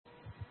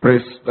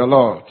Praise the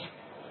Lord.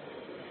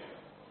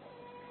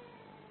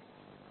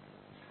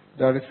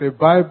 There is a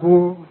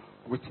Bible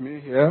with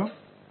me here.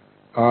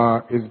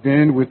 It's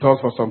been with us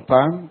for some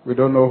time. We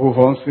don't know who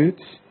owns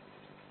it.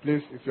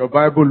 Please, if your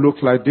Bible looks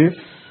like this,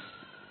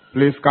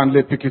 please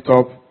kindly pick it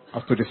up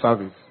after the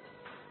service.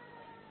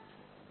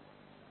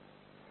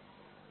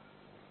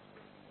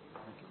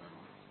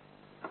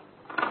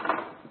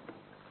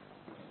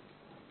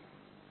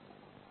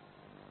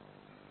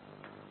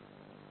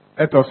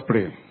 Let us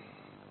pray.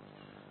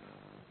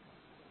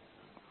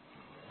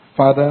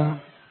 Father,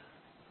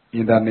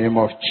 in the name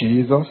of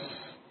Jesus,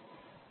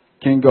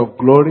 King of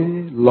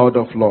glory, Lord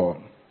of lords,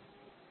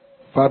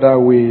 Father,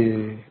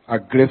 we are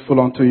grateful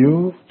unto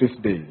you this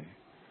day.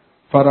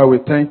 Father, we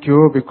thank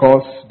you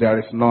because there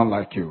is none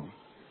like you.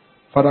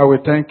 Father, we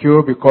thank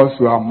you because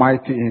you are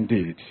mighty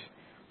indeed.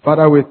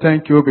 Father, we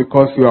thank you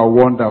because you are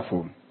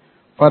wonderful.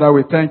 Father,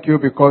 we thank you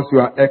because you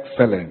are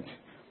excellent.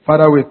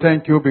 Father, we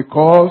thank you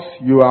because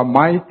you are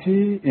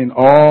mighty in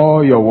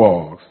all your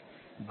works.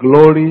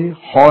 Glory,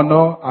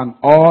 honor, and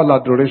all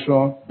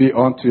adoration be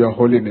unto your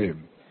holy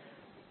name.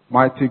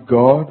 Mighty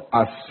God,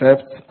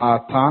 accept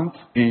our thanks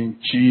in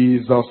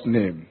Jesus'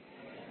 name.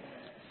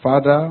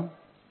 Father,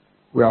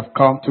 we have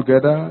come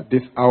together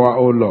this hour,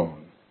 O Lord,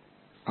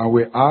 and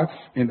we ask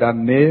in the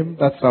name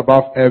that's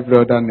above every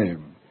other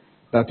name,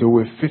 that you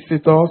will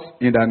visit us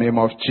in the name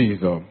of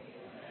Jesus.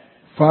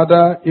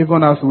 Father,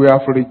 even as we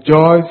have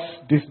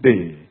rejoiced this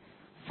day,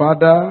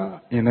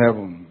 Father in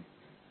heaven,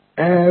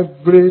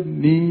 every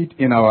need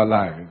in our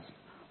lives,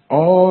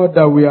 all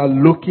that we are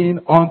looking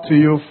unto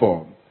you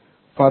for,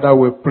 Father,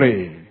 we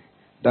pray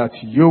that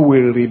you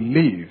will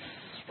release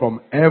from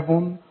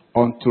heaven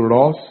unto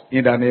us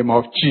in the name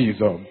of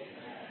Jesus.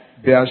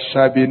 There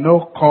shall be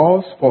no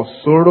cause for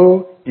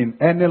sorrow in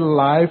any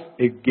life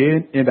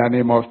again in the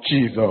name of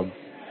Jesus.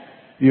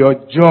 Your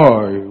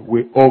joy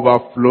will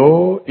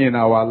overflow in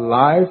our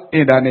lives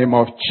in the name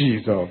of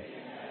Jesus.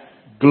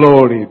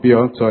 Glory be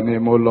unto your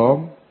name, O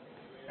Lord.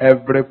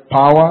 Every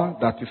power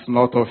that is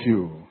not of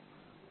you,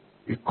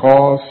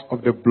 because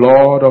of the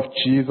blood of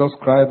Jesus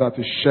Christ that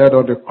is shed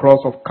on the cross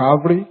of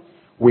Calvary,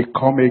 we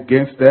come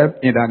against them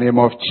in the name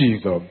of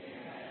Jesus.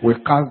 We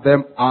cast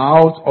them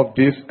out of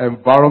this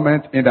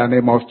environment in the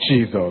name of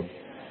Jesus.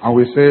 And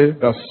we say,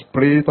 the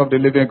Spirit of the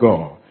living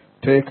God,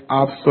 take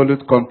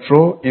absolute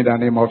control in the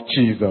name of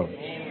Jesus.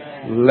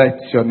 Amen.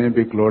 Let your name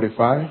be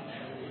glorified.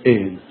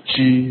 In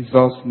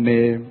Jesus'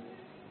 name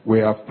we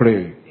have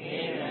prayed.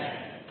 Amen.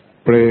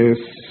 Praise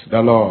the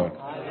Lord.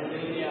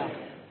 Hallelujah.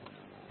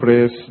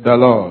 Praise the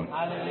Lord.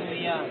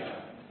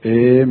 Hallelujah.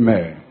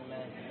 Amen.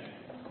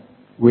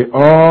 We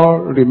all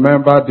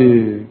remember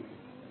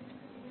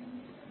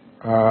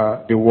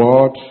the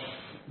word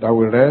that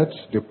we read,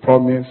 the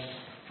promise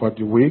for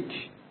the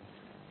week,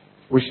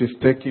 which is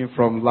taken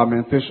from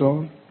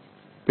Lamentation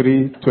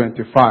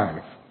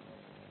 3:25.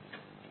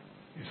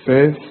 It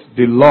says,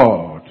 the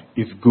Lord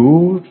is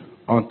good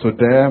unto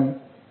them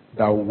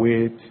that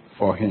wait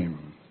for him.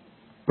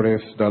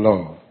 Praise the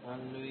Lord.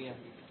 Hallelujah.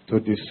 To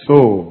the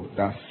soul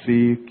that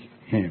seek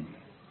him.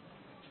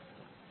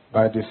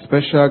 By the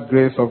special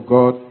grace of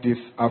God this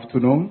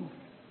afternoon,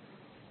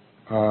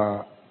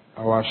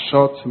 our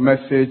short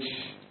message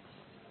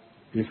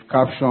is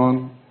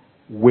captioned,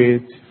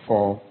 Wait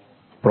for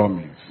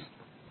Promise.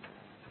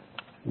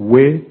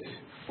 Wait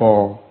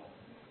for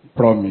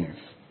promise.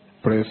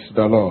 Praise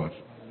the Lord.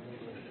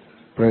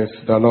 Praise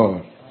the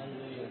Lord.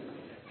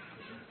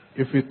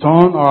 If we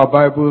turn our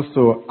Bibles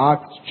to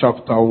Acts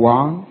chapter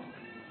 1,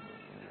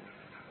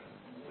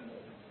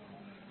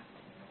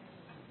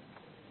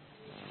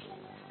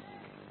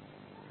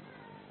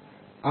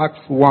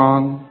 Acts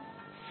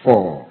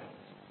 1:4.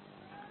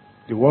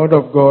 The word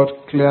of God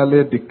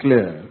clearly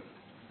declared,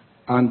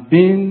 and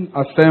being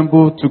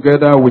assembled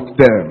together with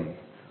them,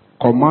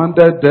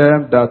 commanded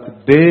them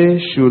that they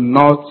should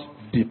not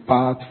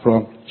depart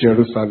from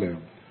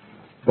Jerusalem,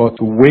 but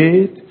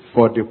wait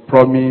for the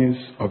promise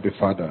of the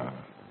Father,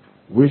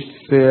 which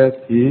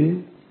said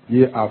he,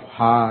 ye have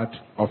heard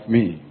of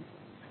me.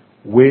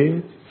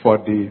 Wait for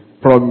the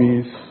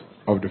promise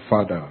of the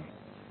Father.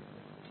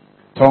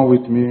 Turn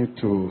with me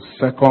to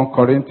 2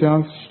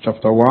 Corinthians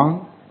chapter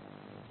 1,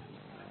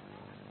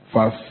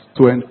 verse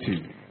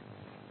 20.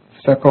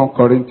 2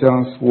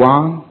 Corinthians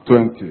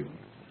 1:20.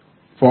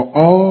 For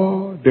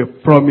all the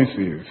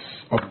promises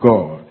of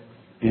God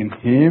in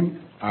him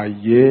are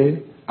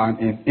yea, and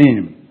in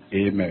him,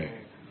 amen.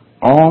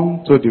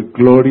 Unto the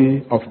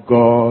glory of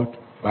God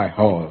by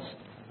us.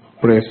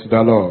 Praise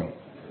the Lord.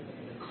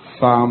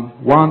 Psalm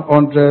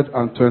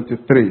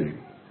 123.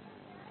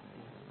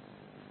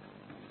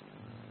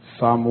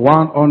 Psalm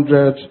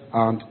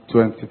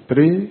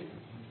 123.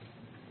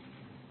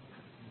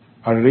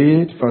 I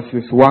read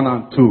verses 1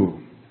 and 2.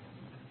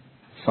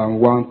 Psalm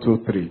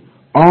 123.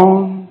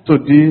 Unto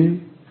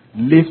thee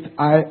lift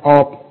I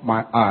up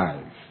my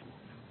eyes,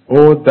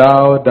 O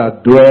thou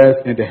that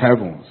dwellest in the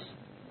heavens.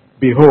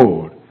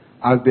 Behold,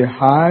 as the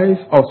eyes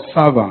of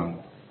servants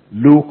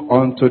look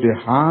unto the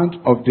hand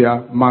of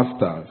their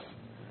masters,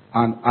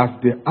 And as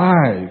the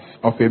eyes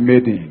of a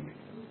maiden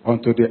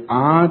unto the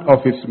hand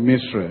of his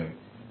mistress,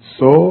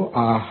 so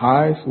our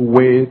eyes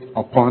wait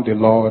upon the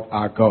Lord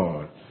our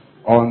God,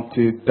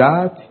 until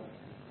that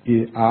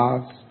he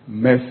has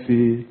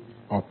mercy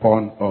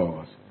upon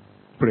us.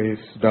 Praise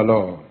the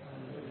Lord.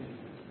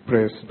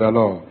 Praise the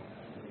Lord.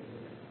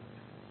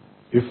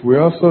 If we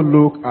also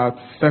look at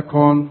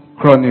 2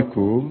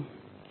 Chronicle,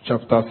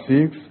 chapter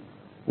 6,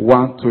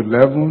 1 to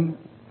 11,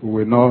 we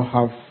will not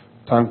have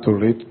time to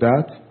read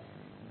that.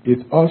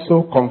 It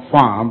also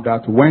confirmed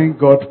that when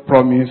God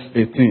promised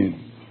a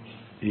thing,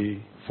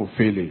 he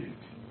fulfilled it.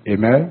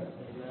 Amen?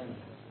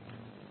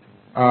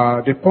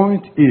 The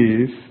point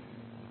is,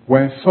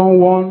 when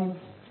someone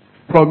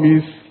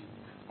promise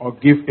or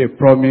give a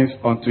promise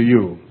unto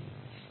you,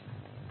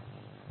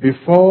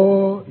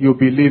 before you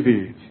believe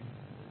it,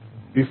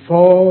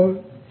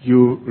 before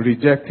you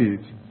reject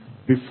it,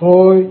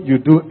 before you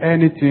do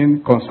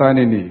anything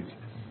concerning it,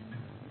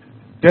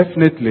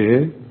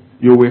 definitely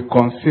you will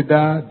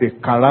consider the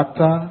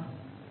character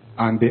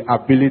and the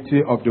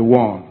ability of the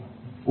one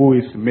who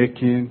is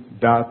making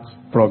that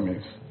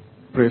promise.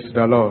 Praise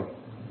the Lord.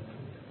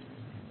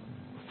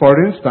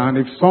 For instance,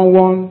 if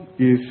someone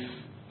is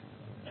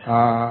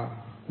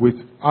with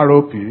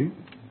ROP,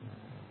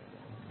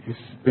 is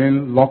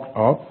being locked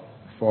up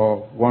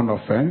for one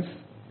offense,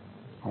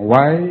 and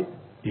while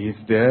he is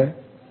there,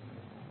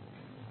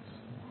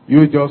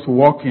 you just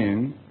walk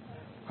in,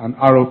 and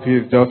ROP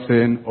is just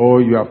saying, oh,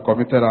 you have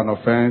committed an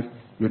offense,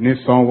 you need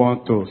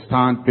someone to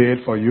stand bail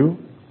for you.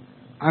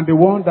 And the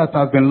one that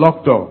has been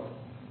locked up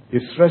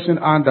is stretching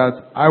out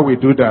that, I will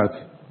do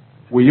that.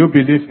 Will you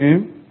believe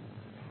him?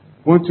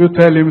 Won't you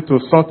tell him to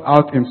sort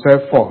out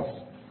himself first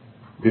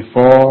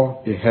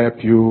before he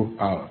help you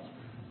out?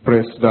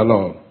 Praise the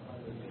Lord.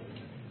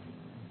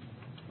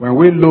 When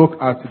we look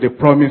at the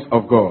promise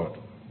of God,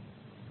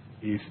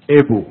 he is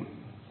able,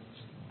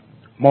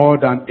 more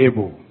than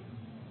able,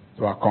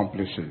 to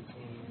accomplish it.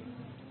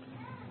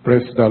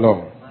 Praise the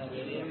Lord.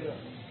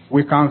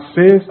 We can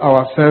save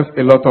ourselves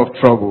a lot of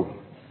trouble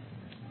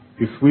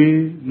if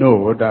we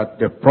know that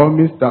the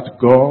promise that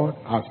God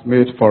has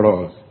made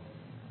for us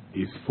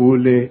is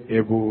fully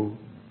able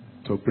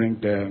to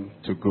bring them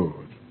to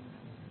good.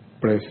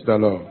 Praise the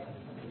Lord.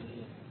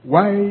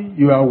 While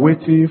you are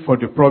waiting for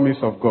the promise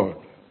of God,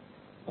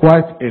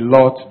 quite a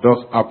lot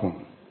does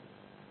happen.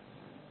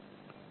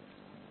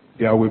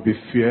 There will be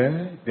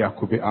fear, there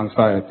could be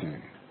anxiety.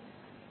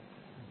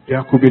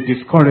 There could be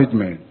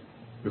discouragement,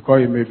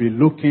 because you may be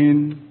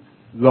looking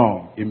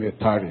long, it may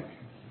tarry.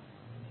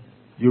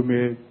 You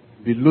may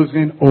be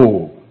losing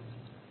hope.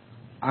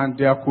 And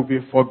there could be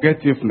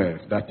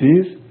forgetfulness. That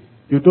is,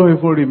 you don't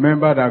even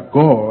remember that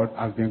God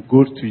has been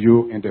good to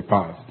you in the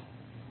past.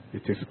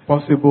 It is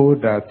possible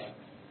that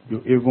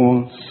you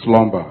even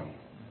slumber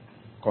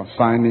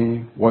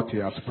concerning what he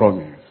has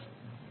promised.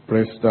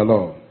 Praise the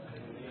Lord.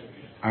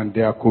 And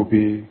there could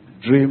be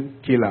dream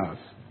killers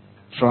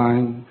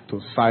trying to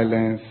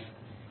silence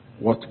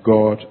what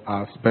God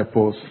has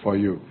purposed for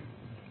you.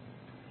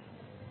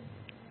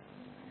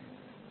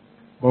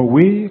 But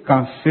we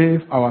can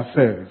save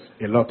ourselves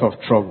a lot of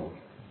trouble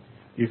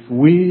if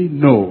we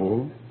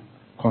know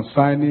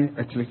concerning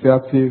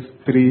Ecclesiastes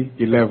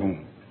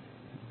 3:11.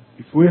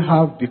 If we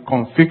have the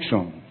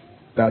conviction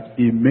that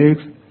he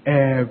makes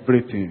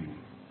everything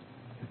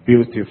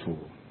beautiful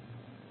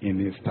in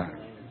his time.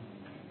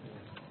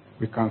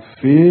 We can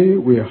see,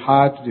 we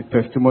had the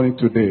testimony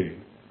today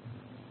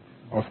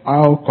of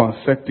how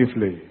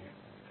consecutively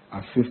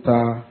a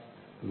sister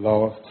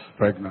lost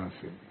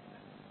pregnancy.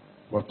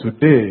 But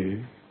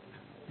today,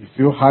 if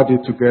you had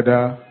it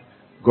together,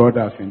 God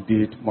has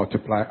indeed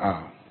multiplied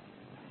her.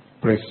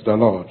 Praise the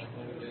Lord.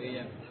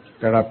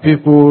 There are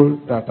people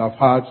that have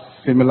had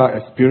similar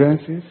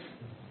experiences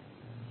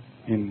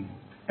in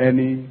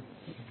any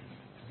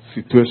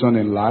situation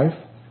in life,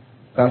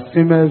 that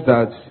seems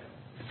that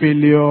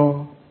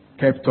failure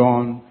kept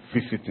on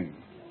visiting.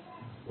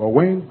 But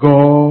when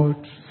God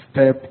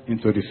stepped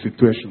into the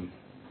situation,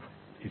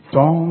 he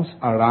turns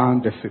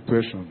around the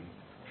situation,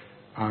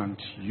 and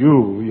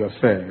you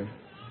yourself,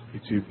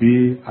 it will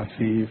be as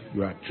if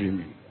you are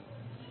dreaming.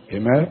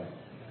 Amen?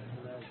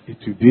 It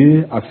will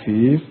be as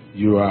if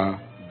you are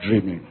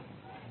dreaming.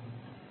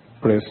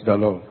 Praise the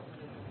Lord.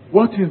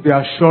 What is the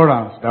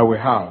assurance that we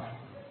have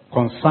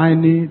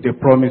concerning the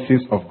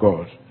promises of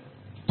God?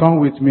 Turn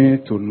with me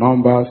to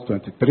Numbers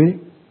 23.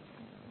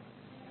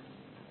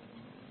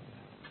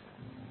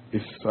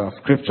 It's a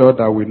scripture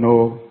that we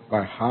know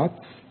by heart,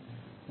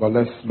 but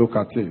let's look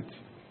at it.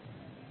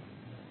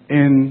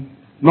 In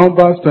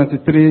Numbers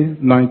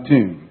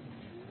 23:19,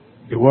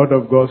 the word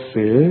of God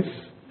says,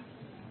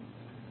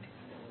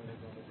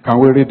 can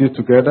we read it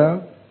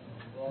together?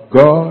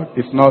 God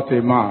is not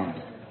a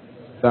man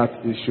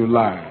that he should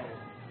lie,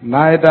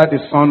 neither the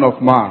son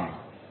of man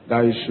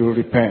that he should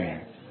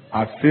repent.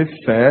 As he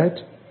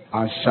said,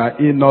 and shall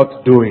he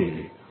not do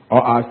it?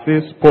 Or as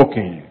he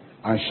spoken,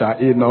 and shall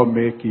he not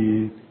make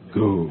it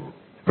good?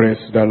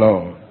 Praise the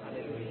Lord.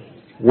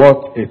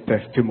 What a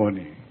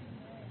testimony.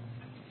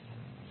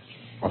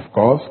 Of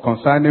course,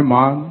 concerning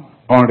man,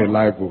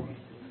 unreliable.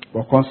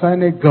 But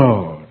concerning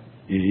God,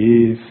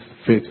 he is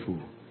faithful.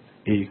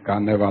 He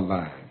can never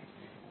lie.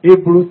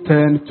 Hebrew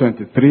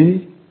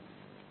 10:23,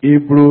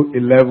 Hebrew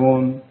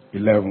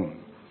 11:11,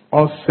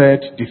 all said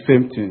the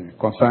same thing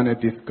concerning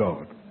this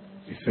God.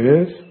 He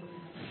says,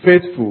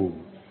 faithful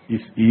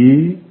is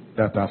he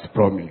that has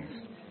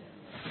promised.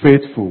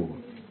 Faithful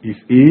is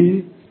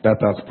he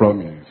that has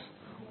promised.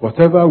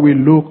 Whatever we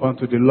look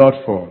unto the Lord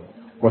for,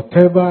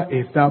 whatever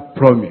is that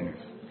promise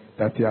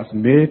that he has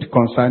made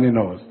concerning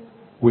us,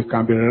 we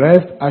can be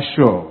rest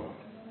assured,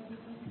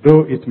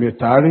 though it may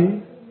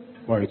tarry,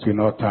 but it will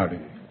not tarry.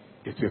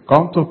 It will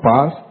come to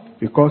pass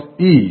because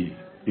he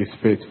is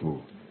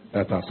faithful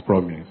that has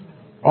promised.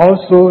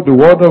 Also, the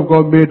word of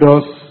God made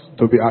us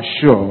to be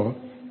assured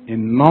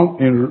in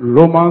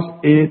Romans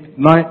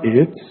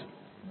 8:9-8,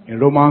 in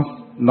Romans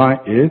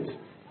 9:8,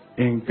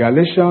 in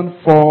Galatians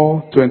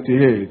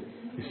 4:28,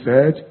 he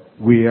said,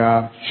 we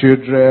are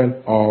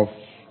children of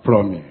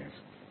promise.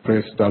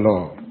 Praise the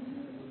Lord.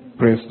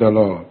 Praise the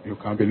Lord. You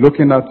can be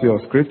looking at your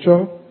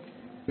scripture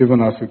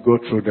even as we go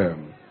through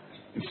them.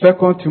 In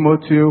 2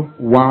 Timothy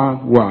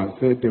 1:1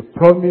 says, the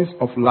promise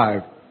of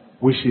life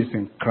which is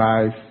in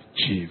Christ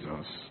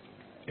Jesus.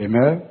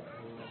 Amen.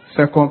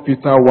 2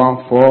 Peter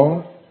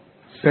 1:4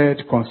 said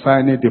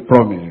concerning the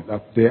promise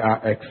that they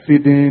are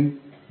exceeding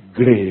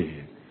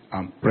great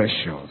and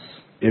precious.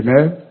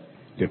 Amen.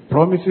 The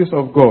promises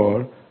of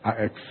God are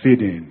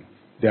exceeding.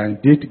 They are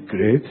indeed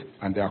great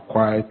and they are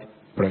quite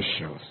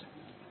precious.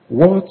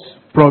 What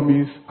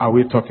promise are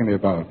we talking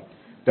about?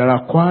 There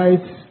are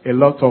quite a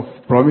lot of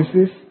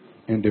promises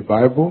in the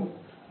Bible,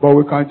 but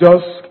we can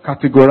just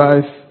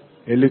categorize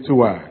a little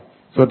while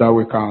so that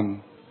we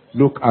can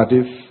look at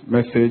this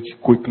message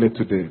quickly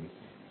today.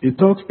 It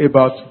talks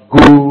about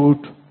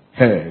good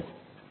head.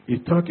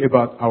 It talks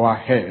about our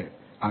head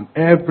and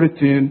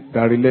everything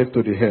that relates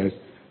to the head.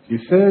 He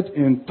said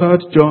in 3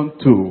 John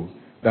 2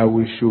 that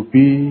we should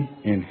be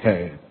in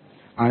head.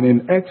 And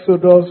in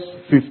Exodus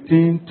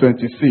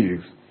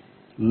 15:26,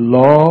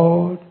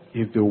 Lord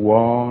is the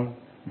one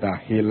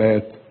that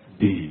healeth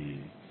thee.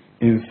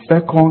 In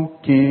 2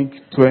 Kings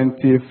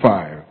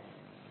 25,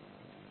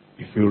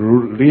 if you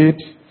read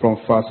from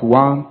verse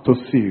 1 to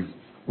 6,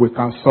 we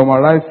can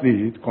summarize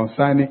it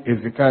concerning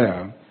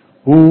Ezekiel,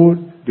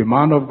 who the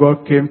man of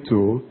God came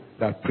to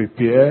that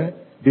prepare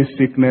this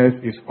sickness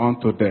is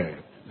unto death,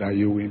 that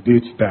you will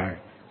indeed die.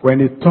 When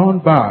he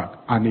turned back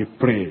and he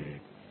prayed,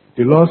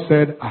 the Lord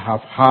said, I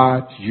have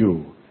heard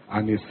you.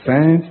 And he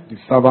sent the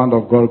servant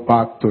of God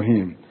back to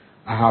him.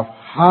 I have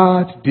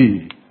heard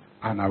thee,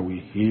 and I will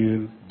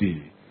heal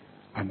thee.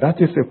 And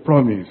that is a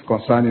promise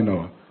concerning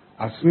us.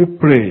 As we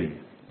pray,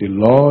 the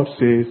Lord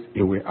says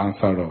he will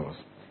answer us.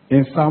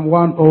 In Psalm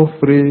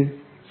 103,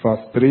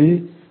 verse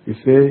 3, he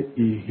says,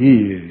 he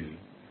healed,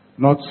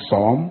 not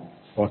some,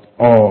 but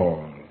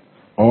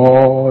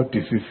all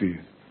diseases.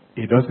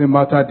 It doesn't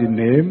matter the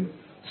name.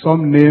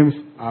 Some names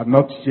are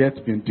not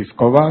yet been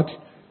discovered.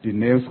 The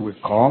names will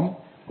come.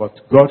 But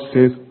God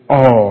says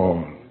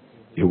all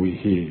he will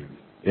heal.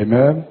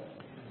 Amen.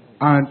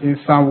 And in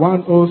Psalm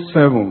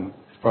 107,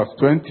 verse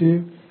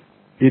 20,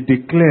 he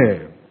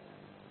declared,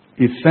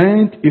 he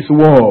sent his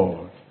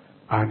word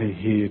and he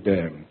healed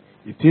them.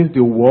 It is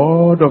the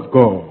word of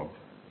God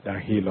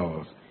that heals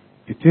us.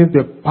 It is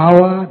the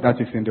power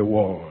that is in the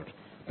word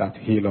that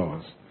heals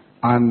us.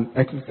 And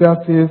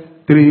Ecclesiastes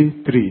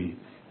 3:3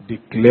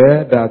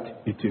 declare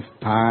that it is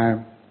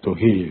time to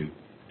heal.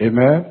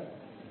 Amen.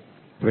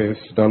 Praise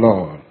the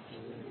Lord.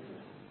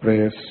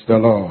 Praise the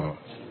Lord.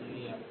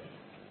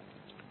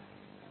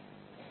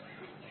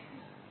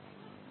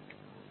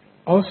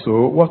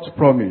 Also, what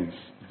promised?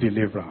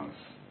 Deliverance.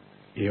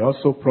 He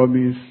also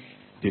promised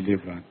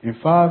deliverance. In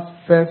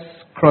fact, 1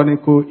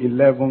 Chronicles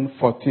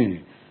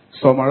 11:14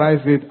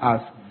 summarize it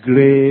as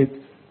great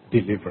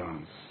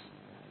deliverance.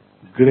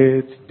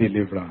 Great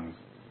deliverance.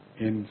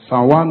 In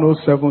Psalm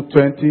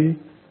 107:20,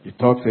 he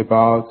talks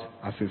about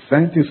as he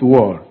sent his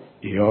word,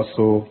 he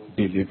also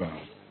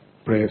delivered.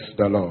 Praise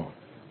the Lord.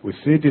 We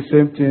see the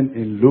same thing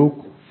in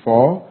Luke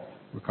 4.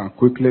 We can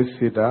quickly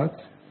see that.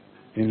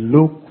 In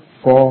Luke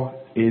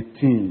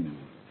 4:18.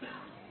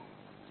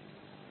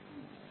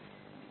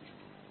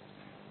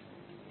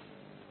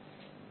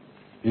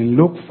 In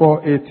Luke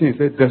 4:18, it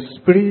says, the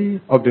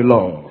Spirit of the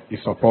Lord is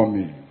upon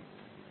me,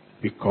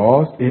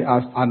 because he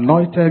has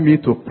anointed me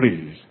to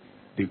preach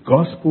the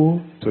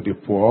gospel to the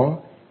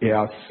poor. He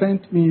has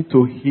sent me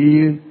to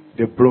heal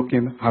the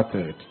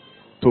brokenhearted,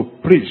 to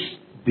preach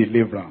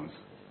deliverance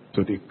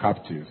to the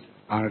captives,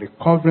 and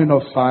recovering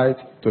of sight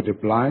to the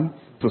blind,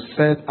 to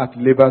set at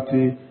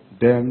liberty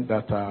them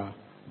that are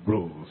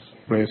bruised.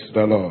 Praise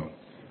the Lord.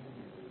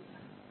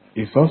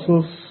 It's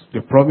also,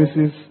 the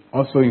promises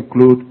also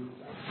include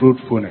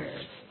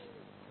fruitfulness.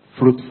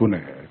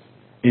 Fruitfulness.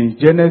 In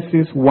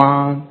Genesis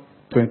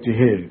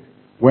 1:28,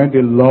 when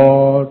the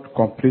Lord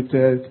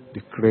completed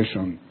the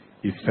creation,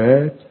 he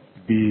said,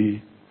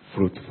 be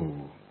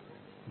fruitful.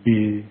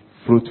 Be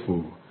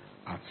fruitful.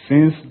 And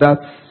since that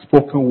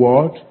spoken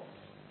word,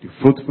 the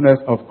fruitfulness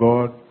of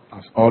God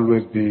has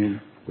always been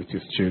with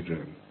his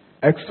children.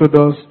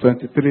 Exodus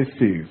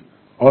 23:6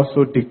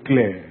 also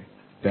declare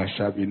there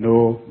shall be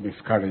no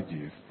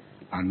miscarriages,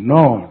 and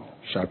none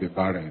shall be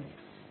barren.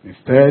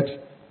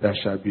 Instead, there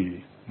shall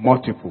be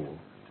multiple.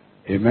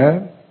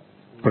 Amen?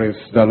 Praise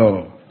the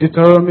Lord.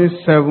 Deuteronomy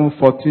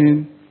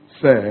 7:14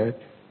 said,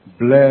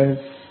 bless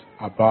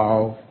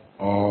above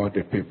all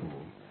the people.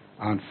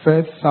 And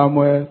 1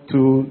 Samuel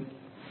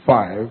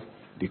 2:5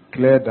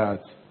 declared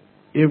that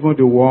even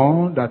the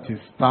one that is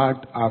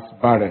tagged as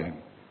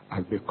barren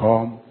has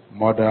become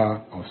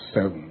mother of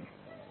 7.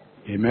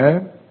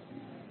 Amen?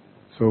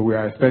 So we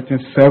are expecting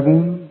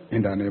 7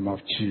 in the name of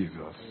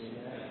Jesus.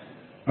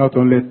 Not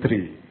only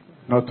 3,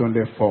 not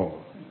only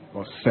 4,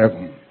 but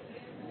 7.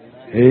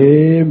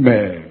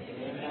 Amen.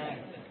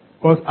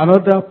 But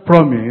another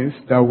promise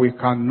that we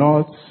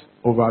cannot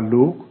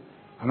overlook,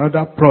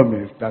 another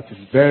promise that is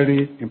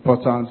very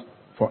important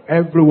for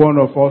every one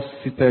of us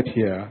seated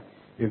here,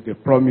 is the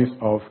promise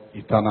of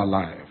eternal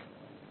life.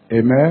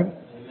 Amen?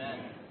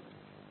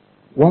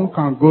 One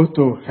can go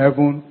to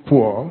heaven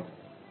poor,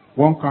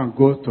 one can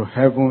go to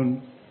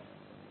heaven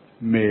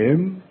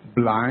maimed,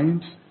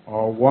 blind,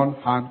 or one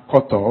hand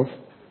cut off.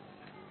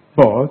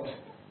 But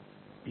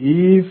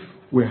if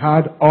we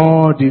had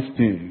all these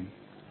things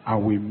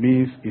and we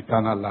miss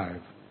eternal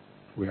life,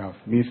 we have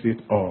missed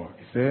it all.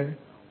 He said,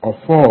 of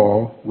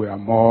all, we are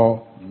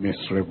more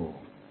miserable.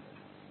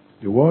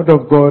 The word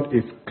of God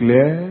is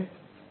clear.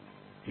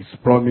 His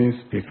promise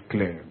is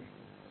clear.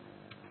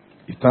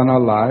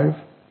 Eternal life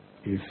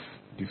is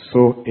the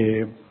sole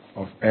aim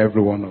of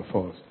every one of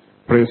us.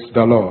 Praise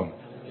the Lord.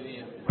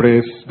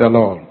 Praise the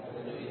Lord.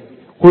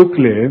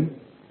 Quickly,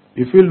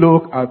 if you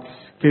look at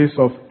the case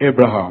of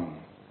Abraham,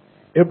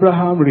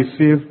 Abraham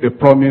received the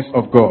promise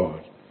of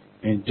God.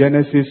 In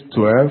Genesis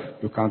 12,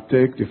 you can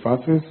take the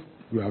verses.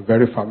 You are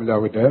very familiar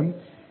with them.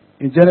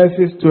 In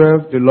Genesis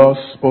 12, the Lord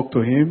spoke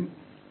to him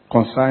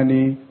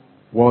concerning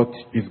what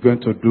he's going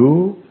to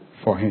do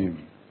for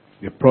him.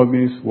 The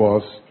promise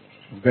was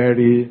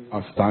very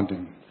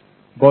outstanding.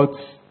 But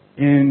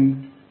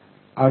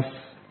as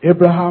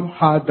Abraham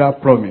had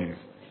that promise,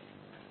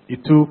 he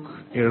took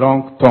a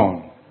wrong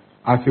turn.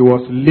 As he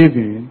was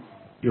leaving,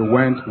 he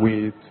went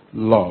with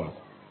Lot.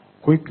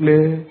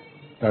 Quickly,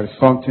 there is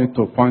something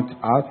to point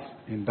out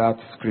in that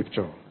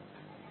scripture.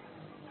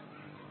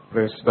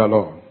 Praise the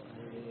Lord.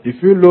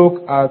 If you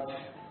look at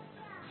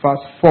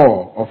verse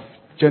 4 of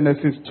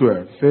Genesis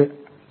 12, say,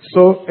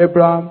 so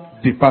Abraham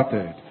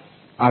departed,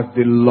 as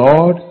the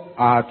Lord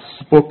had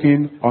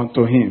spoken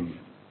unto him,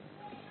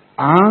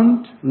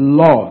 and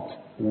Lot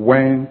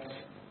went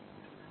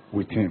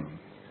with him.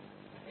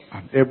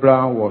 And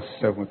Abraham was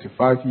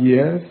 75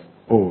 years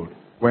old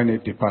when he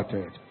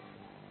departed.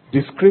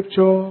 The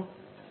scripture,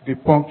 the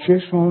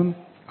punctuation,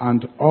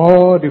 and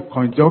all the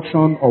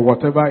conjunction or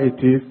whatever it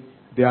is,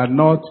 they are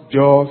not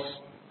just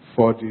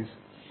for the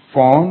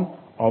form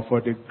or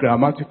for the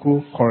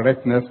grammatical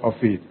correctness of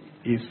it.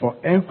 It's for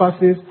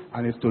emphasis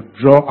and it's to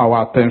draw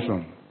our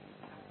attention.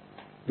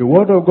 The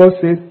word of God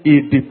says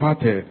he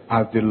departed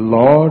as the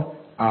Lord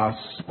has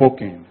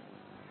spoken.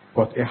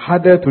 But he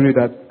added to it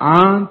that,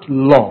 and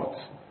Lot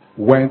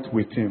went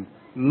with him.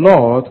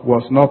 Lot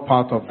was not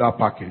part of that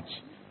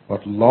package,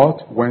 but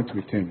Lot went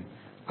with him.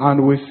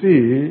 And we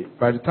see,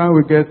 by the time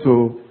we get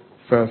to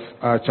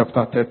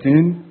chapter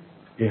 13,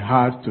 he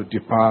had to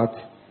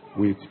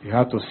he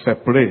had to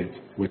separate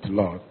with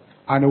Lot.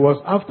 And it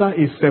was after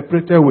he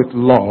separated with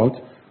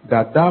Lot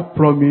that that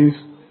promise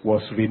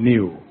was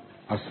renewed,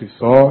 as we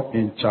saw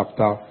in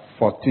chapter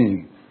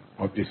 14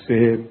 of the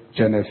same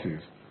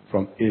Genesis,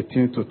 from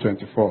 18 to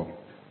 24.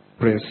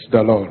 Praise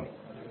the Lord.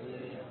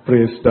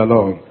 Praise the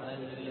Lord.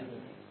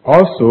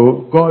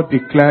 Also, God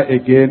declared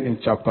again in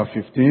chapter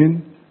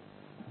 15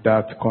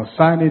 that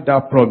concerning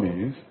that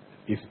promise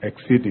is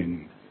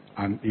exceeding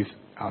and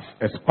has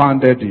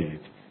expanded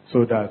it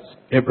so that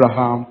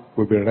Abraham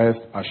will be rest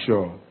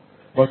assured.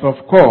 But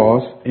of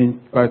course,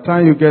 by the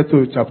time you get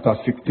to chapter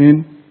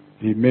 16,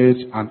 he made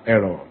an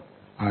error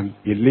and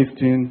he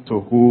listened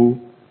to who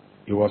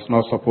he was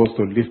not supposed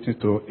to listen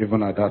to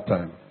even at that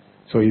time.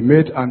 So he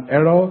made an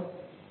error,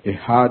 he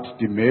had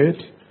the maid,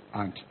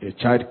 and a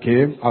child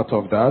came out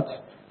of that,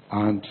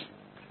 and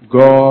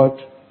God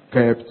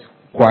kept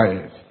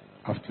quiet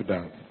after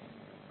that.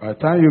 By the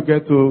time you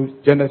get to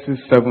Genesis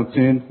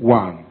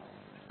 17:1,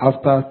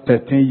 after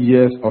 13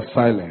 years of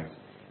silence,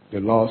 the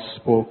Lord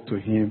spoke to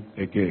him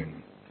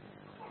again.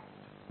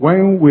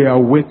 When we are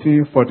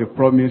waiting for the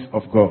promise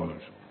of God,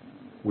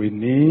 we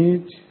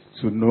need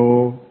to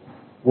know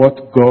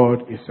what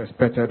God is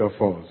expected of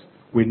us.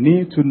 We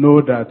need to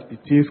know that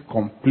it is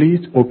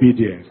complete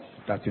obedience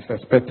that is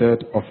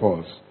expected of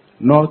us.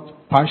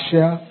 Not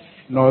partial,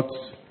 not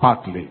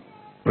partly.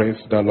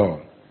 Praise the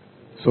Lord.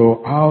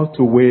 So how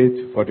to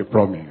wait for the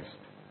promise?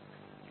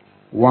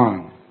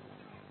 1,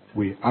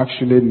 we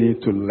actually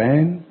need to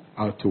learn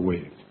how to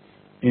wait.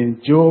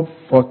 In Job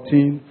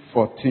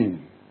 14:14,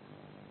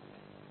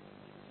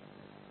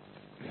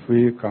 if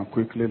we can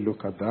quickly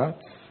look at that.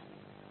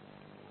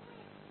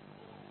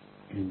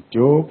 In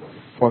Job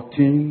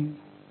 14,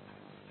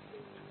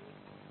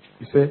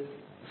 He said,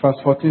 verse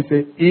 14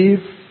 says, if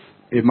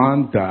a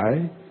man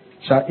die,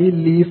 shall he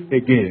live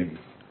again?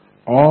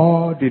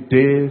 All the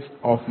days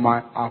of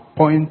my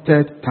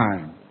appointed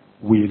time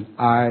will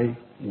I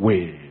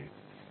wait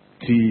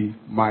till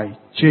my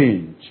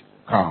change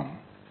come.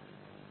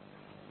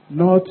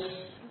 Not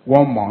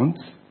 1 month,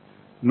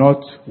 not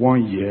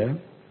 1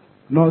 year,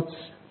 not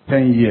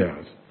 10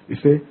 years. He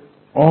said,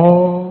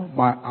 all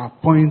my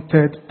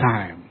appointed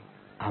time,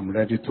 I'm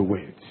ready to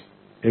wait.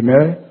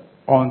 Amen?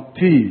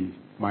 Until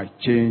my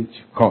change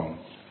comes.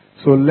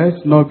 So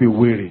let's not be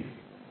weary.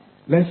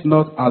 Let's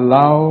not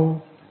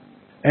allow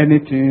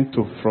anything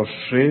to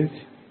frustrate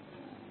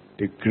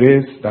the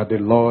grace that the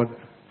Lord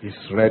is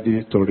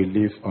ready to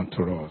release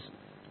unto us.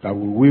 That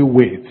we will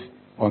wait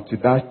until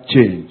that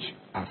change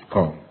has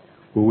come.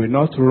 We will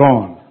not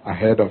run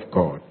ahead of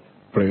God.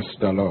 Praise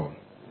the Lord.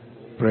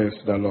 Praise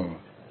the Lord.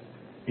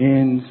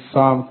 In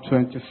Psalm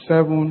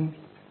 27,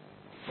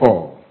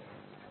 14,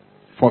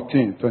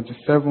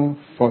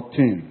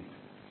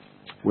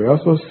 we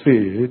also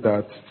see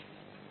that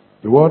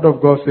the word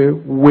of God says,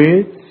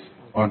 wait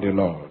on the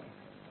Lord.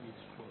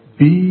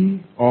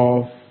 Be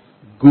of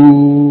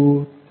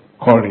good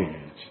courage,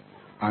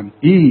 and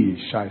he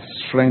shall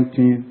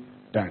strengthen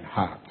thine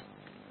heart.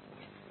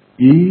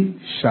 He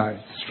shall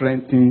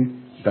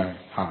strengthen thy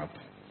heart.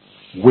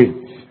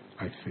 Wait,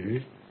 I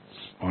say,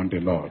 on the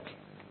Lord.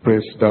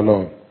 Praise the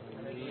Lord.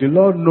 The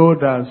Lord knows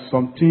that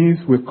some things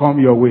will come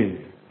your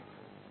way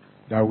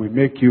that will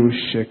make you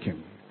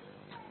shaken.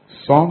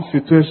 Some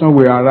situation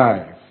will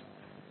arrive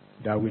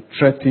that will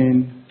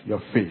threaten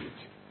your faith.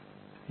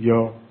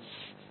 Your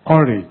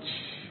courage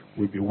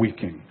will be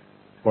weakened.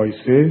 But he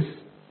says,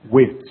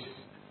 wait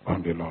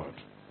on the Lord.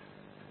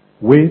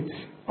 Wait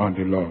on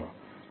the Lord.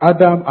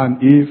 Adam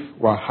and Eve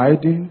were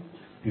hiding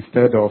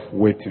instead of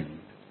waiting.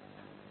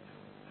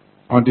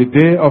 On the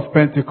day of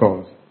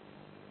Pentecost,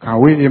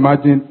 can we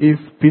imagine if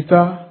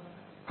Peter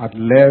had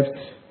left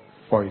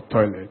for a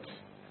toilet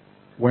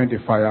when the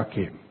fire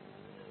came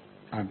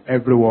and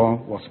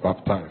everyone was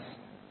baptized?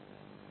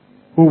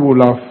 Who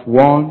would have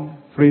won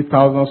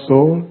 3,000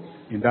 souls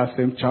in that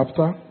same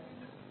chapter?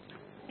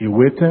 He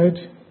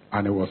waited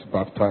and he was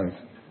baptized.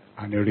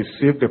 And he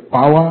received the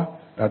power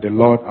that the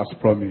Lord has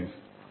promised.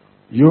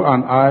 You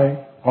and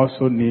I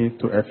also need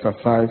to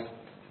exercise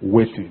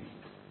waiting.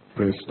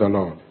 Praise the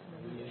Lord.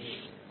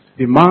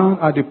 The man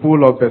at the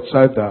pool of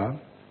Bethesda,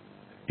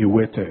 he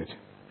waited.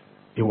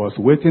 He was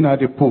waiting at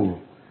the pool,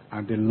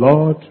 and the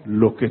Lord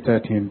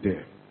located him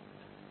there.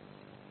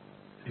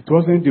 It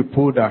wasn't the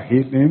pool that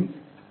hit him,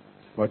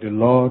 but the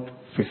Lord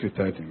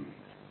visited him.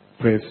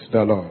 Praise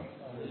the Lord.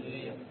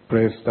 Hallelujah.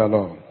 Praise the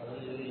Lord.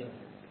 Hallelujah.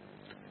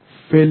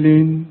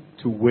 Failing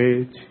to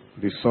wait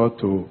resort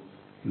to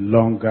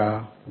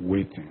longer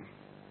waiting.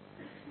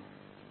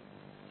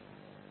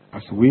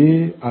 As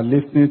we are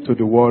listening to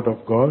the word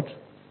of God,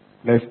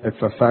 let's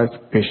exercise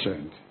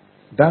patience.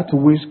 That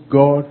which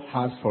God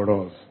has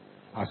for us,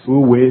 as we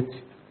wait,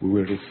 we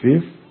will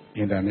receive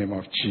in the name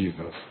of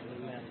Jesus.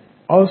 Amen.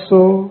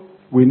 Also,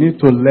 we need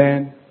to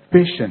learn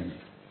patience.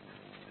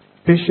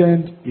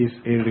 Patience is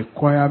a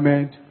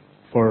requirement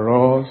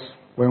for us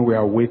when we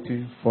are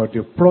waiting for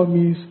the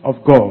promise of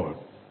God,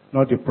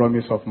 not the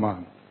promise of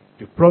man.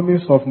 The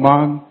promise of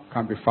man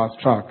can be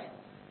fast-tracked.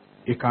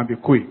 It can be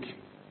quick.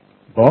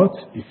 But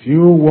if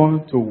you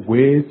want to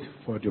wait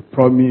for the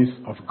promise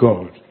of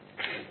God,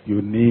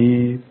 you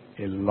need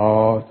a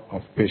lot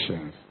of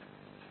patience.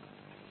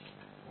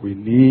 We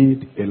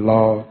need a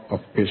lot of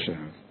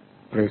patience.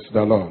 Praise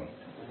the Lord.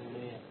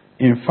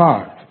 In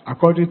fact,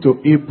 according to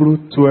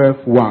Hebrews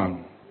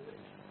 12:1,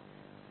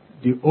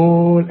 the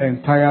whole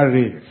entire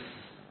race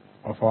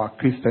of our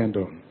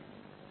Christendom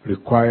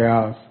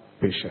requires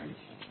patience.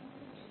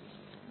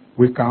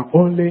 We can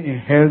only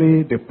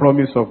inherit the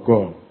promise of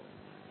God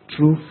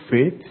through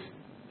faith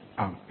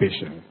and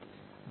patience.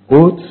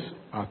 Both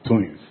are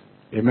twins.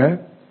 Amen?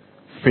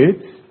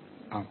 Faith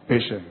and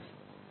patience.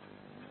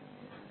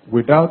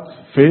 Without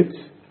faith,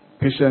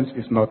 patience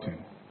is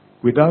nothing.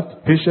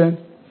 Without patience,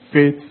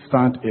 faith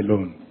stands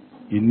alone.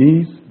 It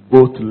needs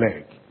both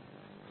legs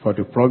for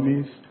the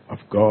promise of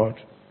God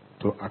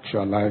to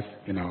actualize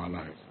in our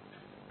lives.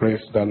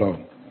 Praise the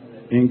Lord.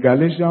 In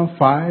Galatians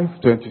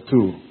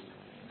 5:22,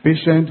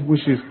 patience,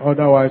 which is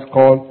otherwise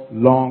called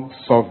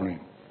long-suffering,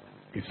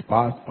 is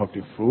part of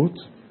the fruit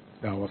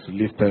that was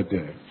listed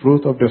there.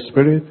 Fruit of the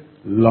Spirit,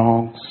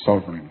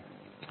 long-suffering.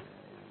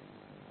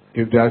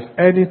 If there's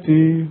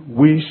anything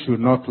we should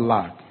not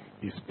lack,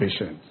 is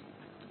patience.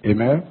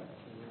 Amen?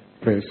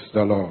 Praise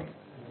the Lord.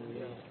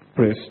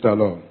 Praise the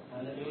Lord.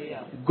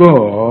 Hallelujah.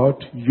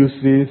 God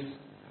uses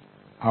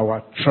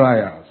our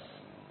trials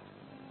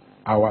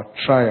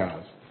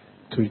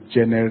to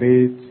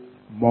generate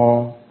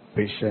more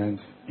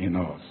patience in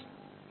us.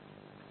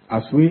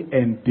 As we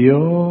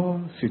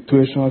endure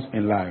situations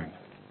in life,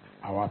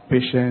 our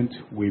patience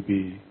will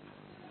be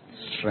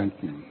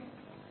strengthened.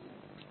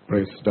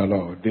 Praise the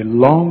Lord. The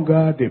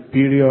longer the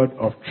period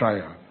of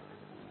trial,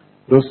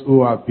 those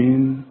who have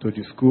been to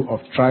the school of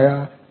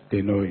trial,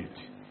 they know it.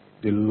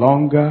 The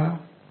longer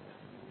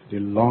the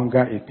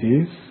longer it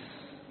is,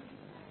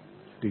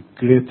 the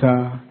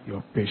greater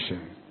your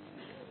patience.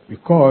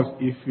 Because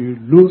if you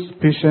lose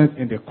patience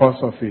in the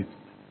course of it,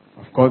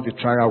 of course the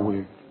trial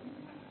will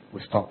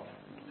stop.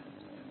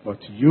 But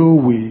you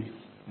will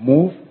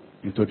move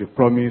into the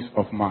promise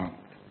of man,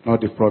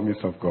 not the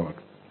promise of God.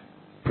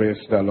 Praise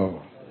the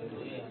Lord.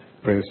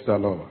 Praise the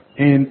Lord.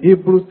 In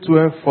Hebrews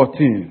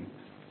 12:14,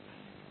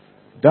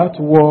 that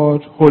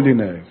word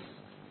holiness,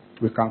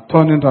 we can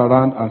turn it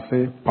around and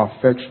say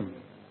perfection.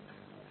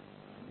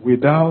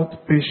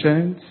 Without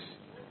patience,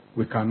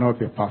 we cannot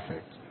be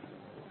perfect.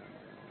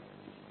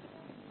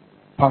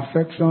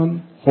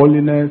 Perfection,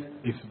 holiness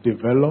is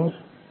developed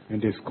in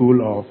the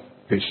school of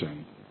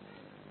patience.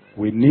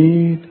 We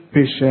need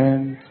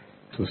patience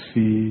to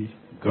see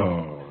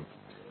God.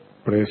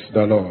 Praise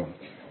the Lord.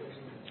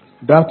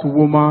 That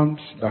woman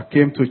that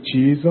came to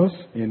Jesus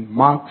in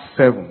Mark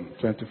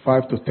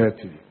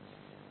 7:25-30,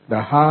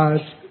 that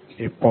had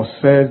a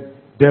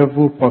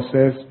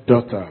devil-possessed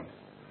daughter,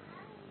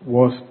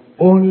 was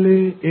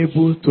only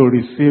able to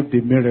receive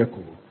the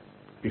miracle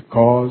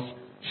because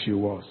she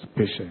was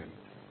patient.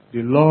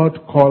 The Lord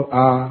called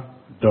her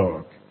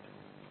dog,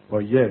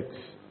 but yet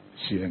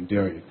she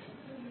endured it.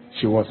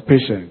 She was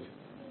patient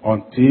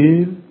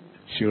until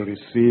she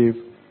received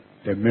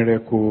the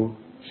miracle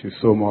she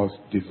so much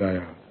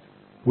desired.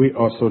 We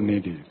also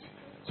need it,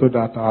 so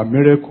that our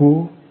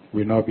miracle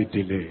will not be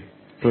delayed,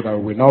 so that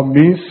we will not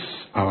miss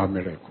our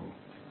miracle.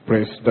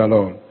 Praise the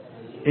Lord.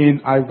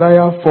 In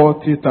Isaiah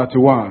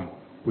 40:31,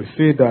 we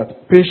see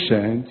that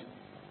patient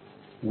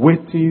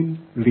waiting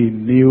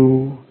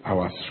renew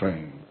our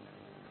strength.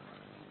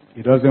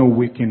 It doesn't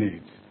weaken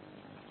it.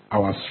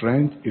 Our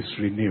strength is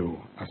renewed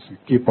as we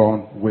keep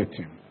on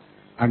waiting.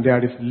 And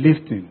there is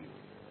lifting,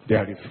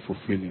 there is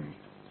fulfilling.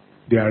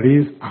 There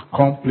is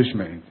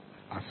accomplishment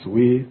as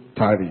we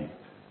tarry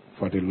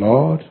for the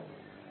Lord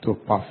to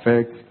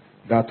perfect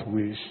that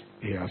which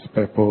He has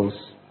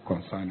purposed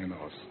concerning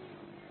us.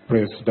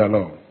 Praise the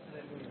Lord.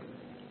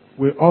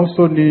 We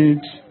also need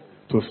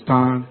to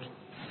stand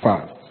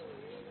fast.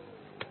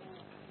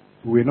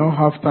 We don't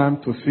have time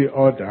to see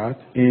all that.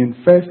 In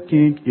 1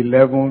 Kings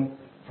 11,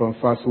 from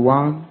verse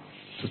 1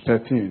 to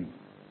 13,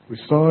 we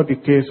saw the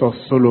case of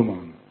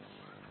Solomon,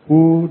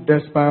 who,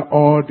 despite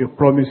all the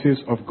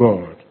promises of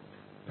God,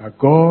 that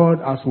God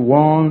has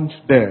warned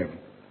them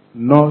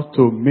not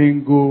to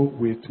mingle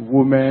with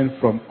women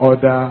from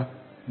other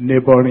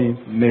neighboring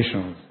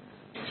nations.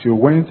 She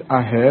went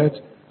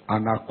ahead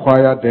and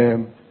acquired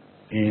them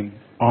in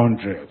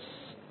hundreds.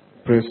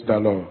 Praise the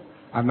Lord.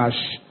 And as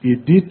he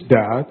did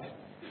that,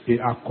 he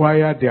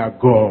acquired their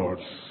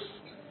gods.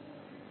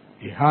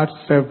 He had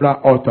several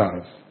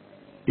altars.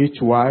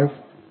 Each wife,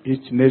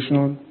 each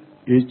nation,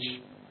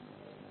 each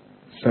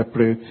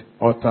separate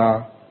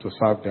altar to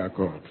serve their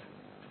God.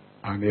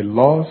 And he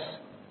lost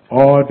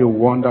all the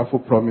wonderful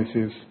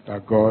promises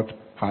that God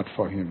had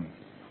for him.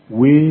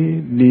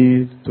 We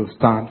need to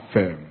stand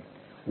firm.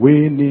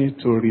 We need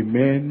to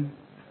remain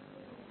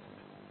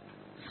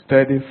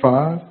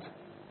steadfast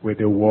with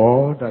the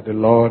word that the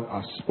Lord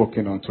has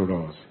spoken unto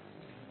us.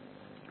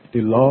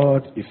 The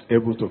Lord is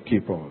able to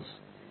keep us.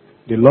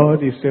 The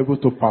Lord is able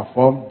to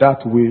perform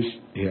that which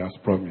He has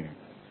promised.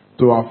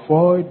 To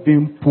avoid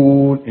being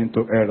pulled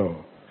into error,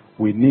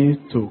 we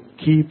need to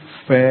keep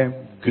firm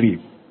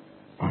grip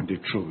on the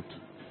truth.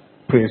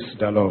 Praise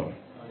the Lord.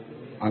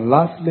 And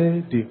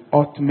lastly, the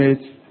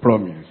ultimate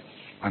promise,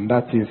 and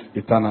that is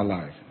eternal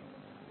life.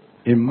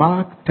 In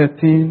Mark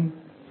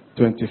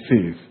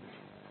 13:26,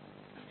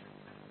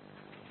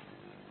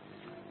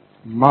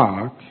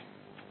 Mark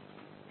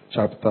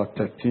chapter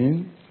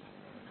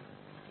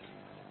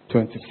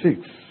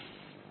 13:26,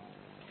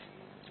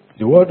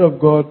 the word of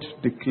God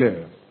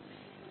declares,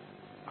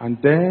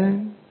 and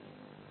then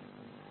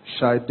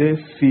shall they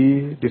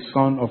see the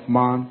Son of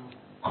Man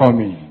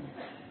coming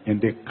in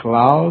the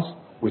clouds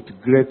with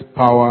great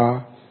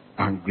power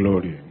and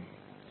glory.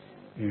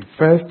 In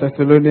 1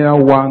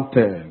 Thessalonians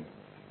 1:10,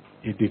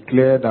 he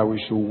declared that we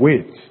should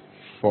wait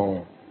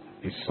for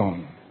His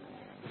Son.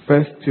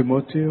 1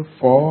 Timothy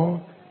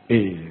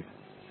 4:8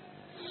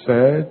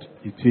 said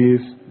it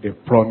is the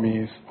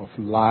promise of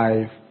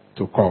life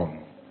to come.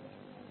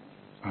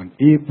 And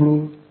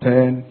Hebrews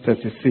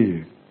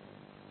 10:36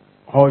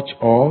 urge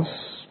us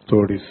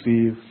to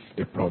receive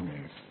the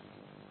promise.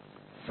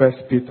 2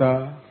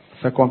 Peter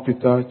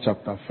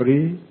chapter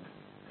 3,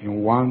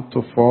 in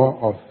 1-4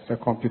 of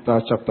 2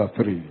 Peter chapter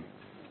 3,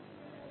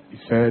 he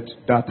said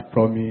that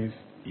promise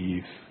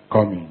is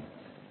coming.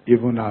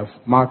 Even as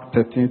Mark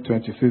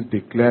 13:26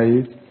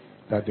 declares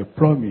that the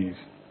promise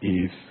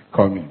is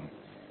coming.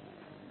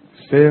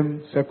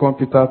 Same 2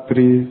 Peter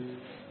 3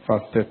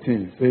 verse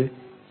 13 say,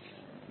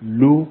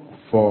 look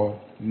for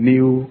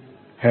new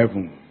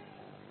heaven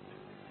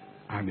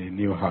and a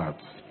new heart.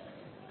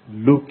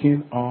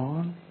 Looking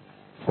on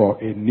for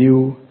a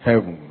new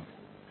heaven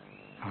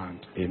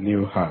and a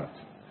new heart.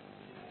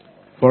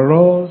 For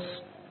us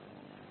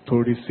to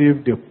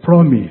receive the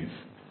promise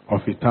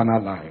of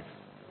eternal life,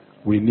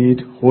 we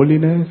need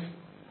holiness,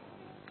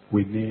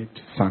 we need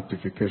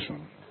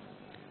sanctification.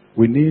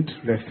 We need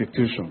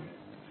restitution.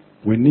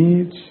 We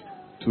need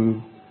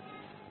to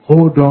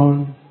hold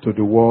on to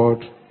the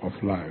word of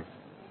life.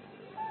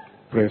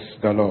 Praise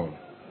the Lord.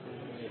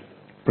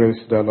 Praise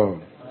the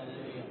Lord.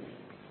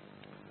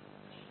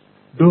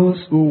 Those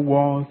who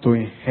want to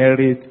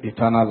inherit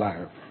eternal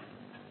life,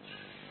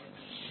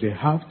 they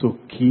have to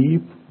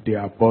keep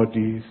their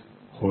bodies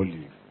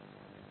holy.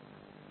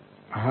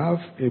 I have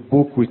a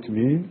book with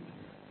me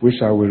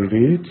which I will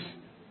read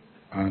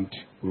and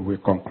we will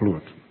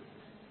conclude.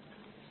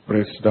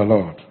 Praise the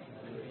Lord.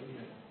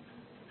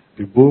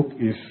 The book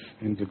is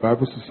in the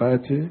Bible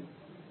Society.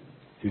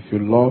 If you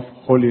love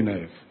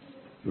holiness,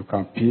 you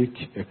can pick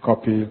a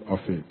copy of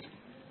it.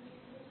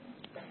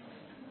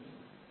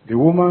 The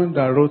woman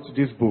that wrote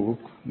this book,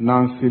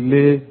 Nancy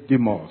Lee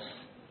Demos,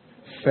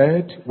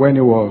 said when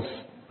he was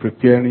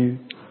preparing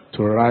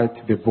to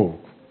write the book,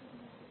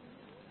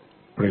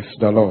 praise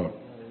the Lord,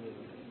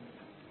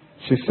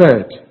 she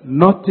said,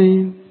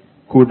 nothing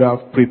could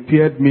have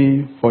prepared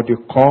me for the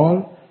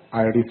call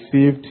I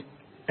received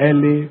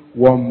early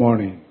one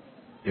morning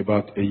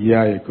about a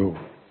year ago.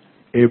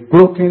 A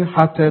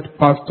broken-hearted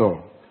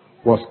pastor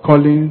was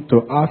calling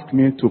to ask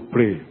me to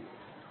pray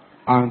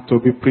and to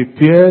be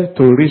prepared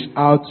to reach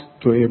out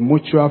to a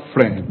mutual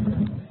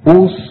friend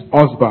whose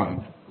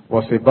husband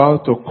was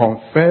about to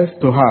confess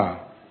to her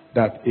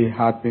that he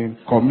had been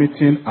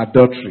committing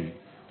adultery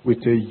with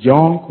a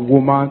young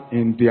woman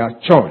in their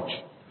church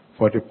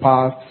for the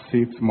past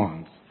 6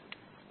 months.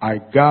 I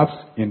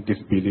gasped in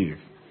disbelief.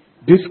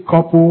 This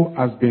couple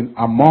has been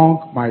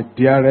among my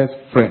dearest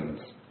friends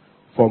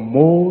for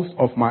most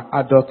of my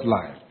adult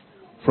life.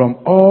 From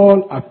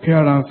all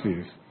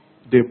appearances,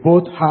 they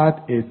both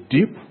had a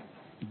deep,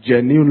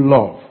 genuine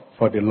love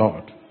for the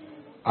Lord,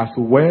 as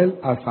well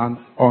as an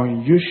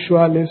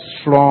unusually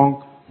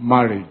strong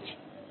marriage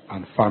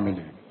and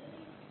family.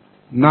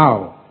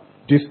 Now,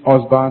 this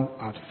husband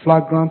had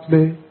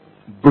flagrantly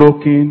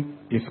broken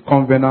his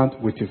covenant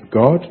with his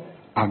God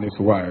and his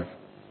wife.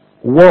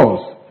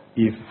 Worse,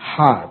 his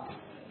heart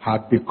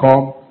had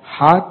become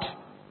hard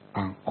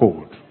and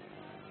cold.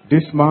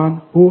 This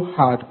man, who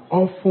had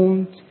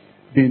often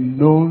been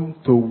known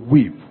to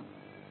weep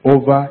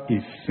over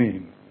his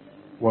sin,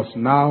 was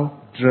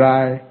now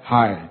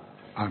dry-eyed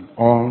and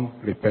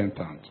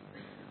unrepentant.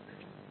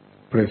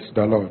 Praise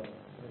the Lord.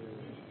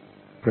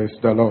 Praise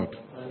the Lord.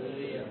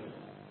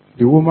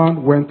 The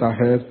woman went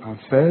ahead and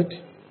said,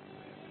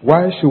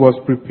 while she was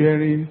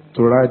preparing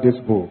to write this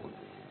book,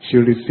 she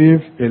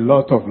received a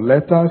lot of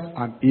letters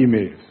and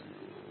emails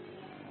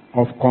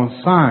of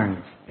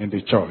concerns in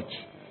the church.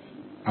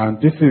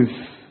 And this is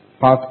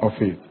part of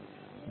it.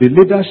 The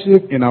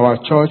leadership in our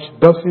church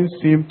doesn't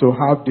seem to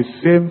have the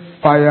same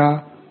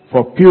fire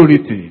for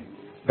purity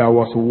that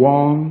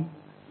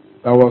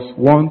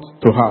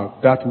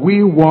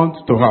we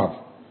want to have.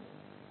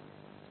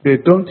 They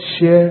don't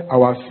share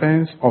our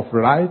sense of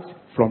right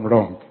from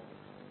wrong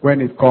when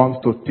it comes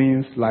to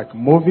things like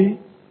movie,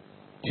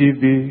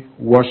 TV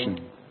watching,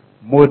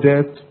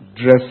 modest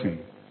dressing,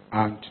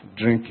 and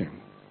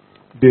drinking.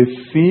 They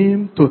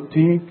seem to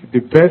think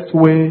the best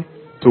way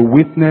to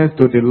witness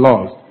to the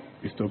lost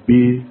is to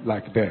be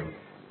like them.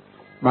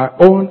 My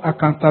own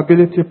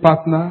accountability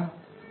partner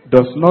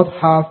does not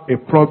have a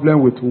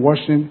problem with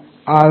watching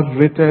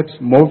R-rated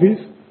movies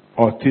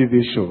or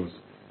TV shows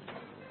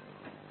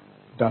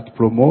that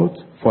promote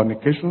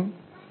fornication,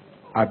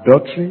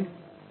 adultery,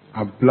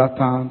 and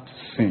blatant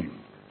sin.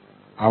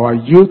 Our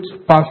youth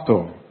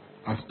pastor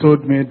has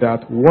told me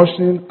that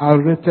watching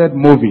R-rated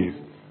movies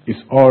is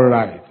all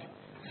right,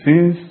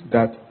 since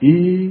that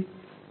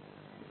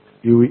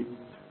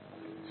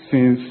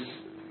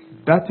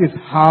is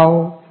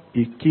how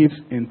he keeps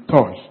in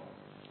touch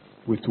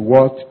with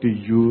what the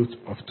youth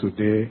of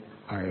today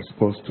are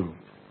exposed to.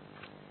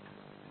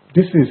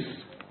 This is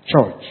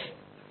church.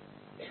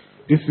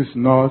 This is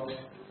not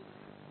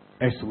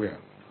elsewhere.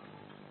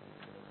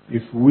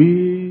 If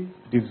we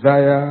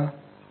desire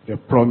the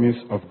promise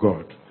of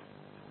God,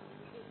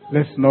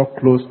 let's not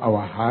close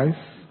our eyes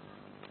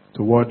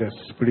to what the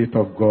Spirit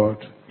of God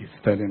is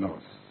telling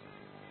us.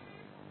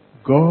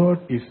 God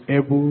is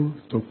able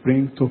to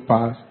bring to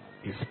pass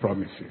His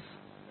promises.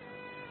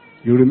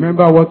 You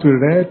remember what we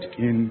read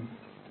in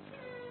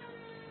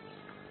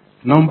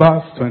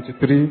Numbers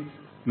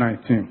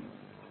 23:19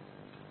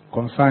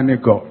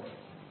 concerning God.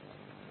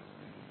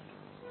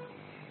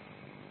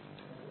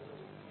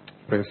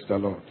 Praise the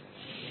Lord.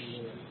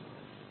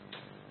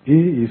 He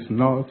is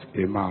not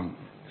a man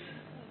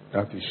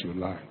that he should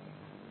lie.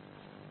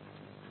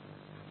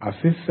 As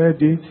he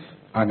said it,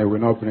 and he will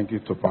not bring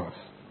it to pass.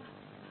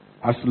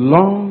 As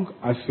long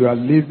as you are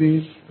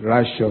living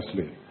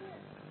righteously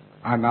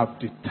and are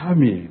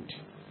determined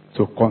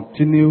to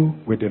continue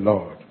with the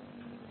Lord,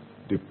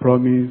 the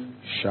promise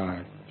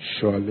shall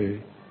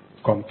surely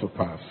come to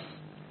pass.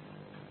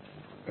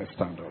 Let's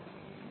stand up.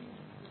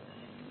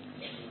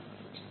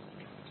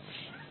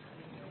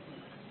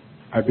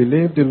 I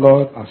believe the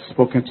Lord has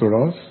spoken to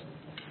us,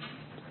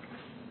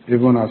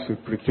 even as we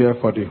prepare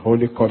for the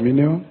Holy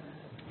Communion.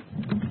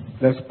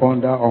 Let's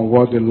ponder on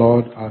what the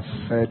Lord has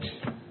said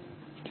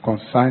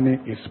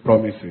concerning his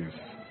promises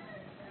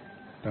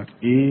that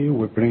he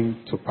will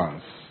bring to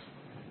pass.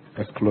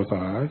 Let's close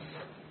our eyes.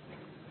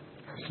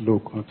 Let's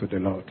look unto the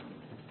Lord.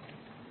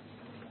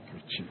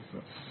 Thank you,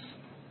 Jesus.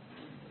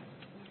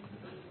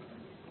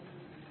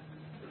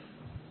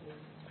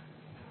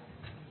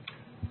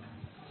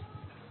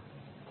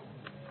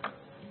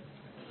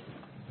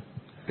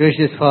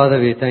 Gracious Father,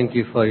 we thank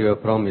you for your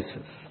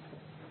promises.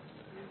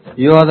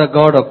 You are the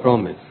God of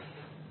promise.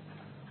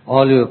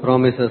 All your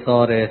promises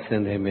are yes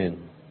and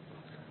amen.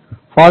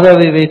 Father,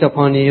 we wait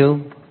upon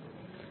you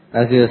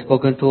as you have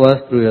spoken to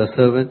us through your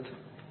servant.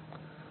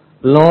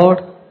 Lord,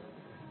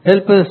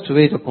 help us to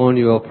wait upon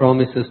your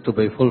promises to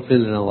be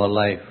fulfilled in our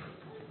life.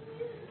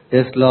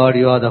 Yes, Lord,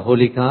 you are the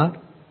holy God.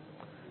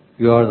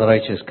 You are the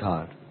righteous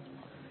God.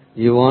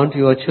 You want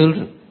your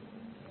children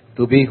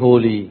to be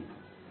holy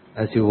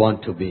as you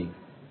want to be.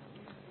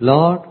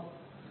 Lord,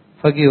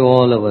 forgive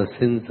all our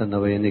sins and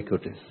our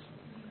iniquities.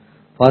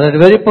 For that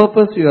very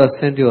purpose you have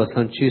sent your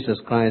Son Jesus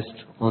Christ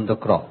on the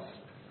cross.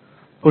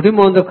 Put him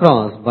on the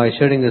cross by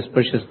shedding his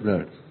precious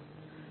blood.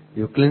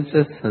 You cleansed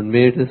us and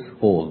made us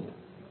whole.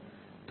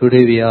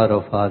 Today we are,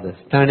 O Father,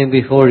 standing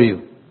before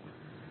you.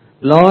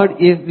 Lord,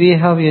 if we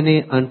have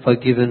any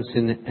unforgiven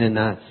sin in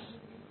us,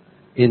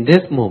 in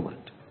this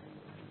moment,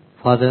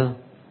 Father,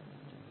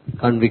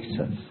 convict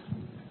us.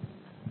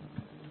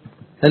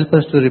 Help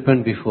us to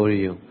repent before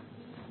you.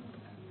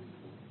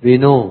 We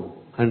know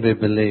and we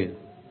believe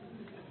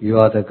you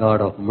are the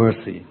God of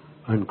mercy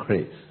and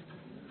grace.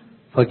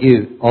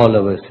 Forgive all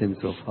our sins,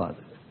 O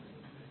Father.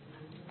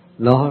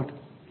 Lord,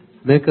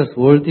 make us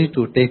worthy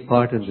to take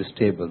part in this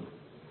table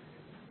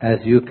as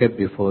you kept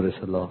before us,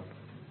 O Lord.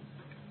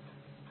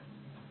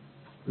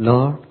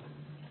 Lord,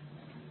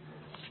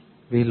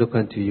 we look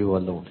unto you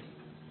alone.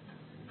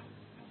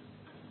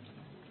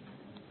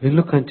 We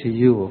look unto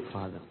you, O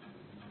Father.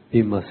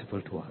 Be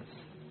merciful to us.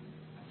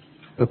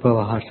 Prepare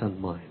our hearts and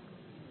minds.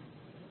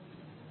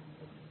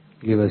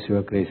 Give us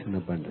your grace in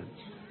abundance.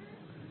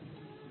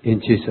 In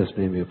Jesus'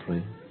 name we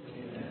pray.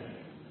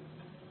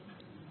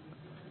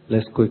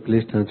 Let's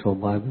quickly turn to our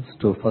Bibles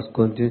to 1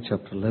 Corinthians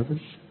chapter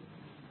 11.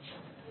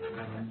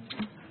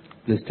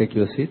 Please take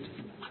your seat.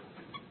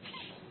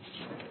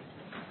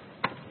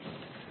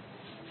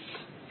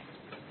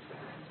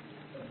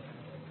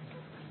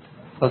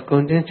 First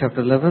Corinthians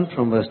chapter 11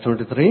 from verse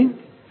 23.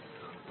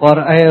 For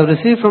I have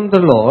received from the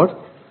Lord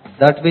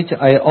that which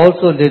I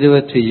also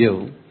delivered to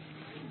you,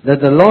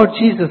 that the Lord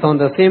Jesus on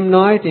the same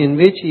night in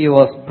which he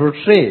was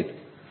betrayed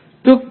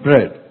took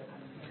bread,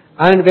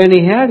 and when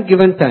he had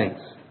given thanks,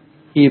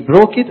 he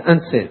broke it and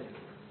said,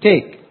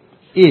 Take,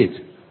 eat,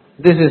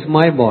 this is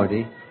my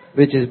body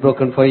which is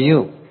broken for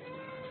you.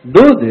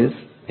 Do this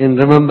in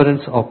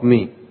remembrance of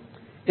me.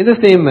 In the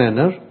same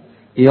manner,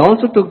 he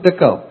also took the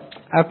cup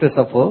after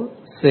supper,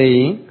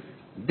 saying,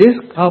 This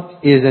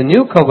cup is a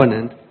new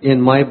covenant in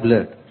my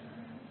blood.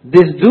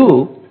 This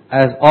do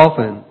as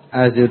often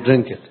as you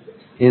drink it,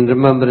 in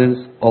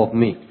remembrance of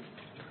me.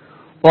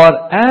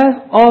 For as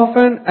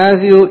often as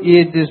you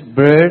eat this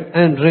bread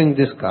and drink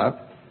this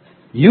cup,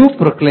 you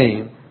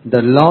proclaim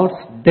the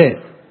Lord's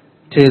death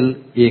till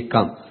he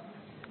comes.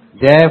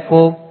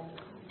 Therefore,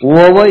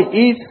 whoever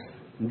eats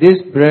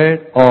this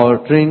bread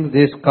or drinks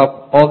this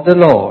cup of the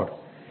Lord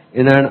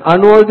in an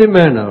unworthy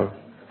manner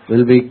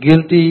will be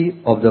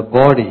guilty of the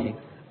body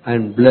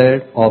and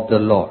blood of the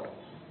Lord.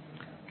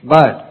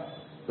 But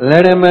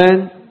let a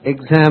man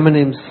examine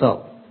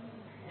himself,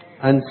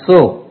 and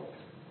so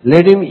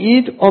let him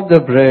eat of the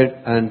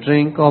bread and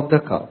drink of the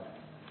cup.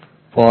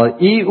 For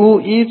he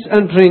who eats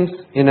and drinks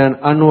in an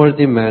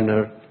unworthy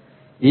manner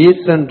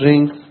eats and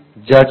drinks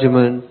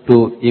judgment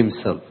to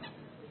himself,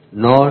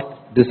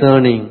 not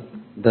discerning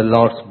the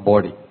Lord's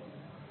body.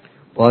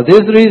 For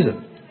this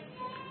reason,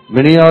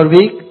 many are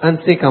weak and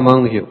sick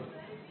among you,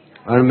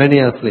 and many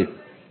are asleep.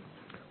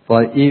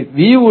 For if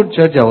we would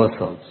judge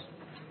ourselves,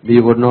 we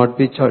would not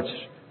be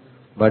judged.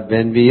 But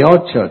when we are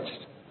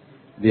judged,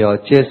 we are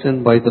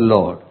chastened by the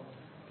Lord,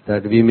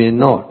 that we may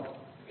not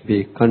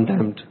be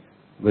condemned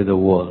with the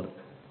world.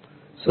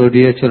 So,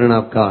 dear children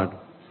of God,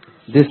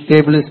 this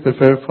table is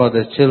prepared for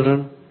the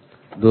children,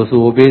 those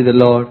who obey the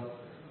Lord,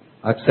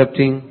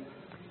 accepting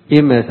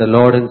Him as the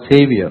Lord and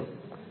Savior,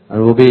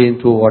 and obey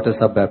into waters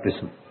of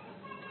baptism.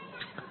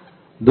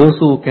 Those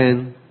who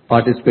can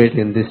participate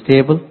in this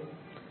table,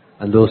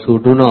 and those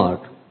who do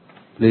not,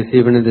 please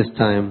even in this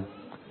time,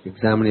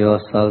 examine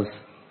yourselves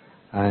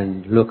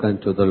and look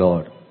unto the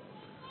Lord.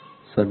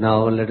 So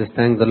now let us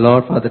thank the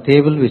Lord for the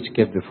table which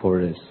kept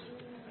before us.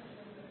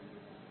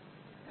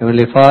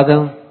 Heavenly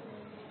Father,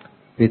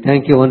 we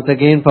thank you once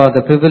again for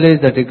the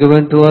privilege that you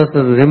given to us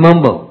to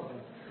remember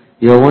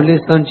your only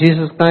Son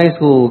Jesus Christ,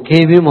 who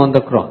gave him on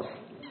the cross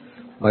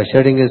by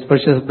shedding his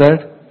precious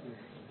blood.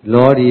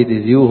 Lord, it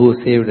is you who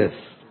saved us.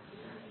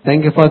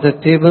 Thank you for the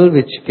table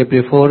which kept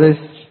before us.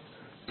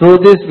 Through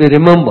this we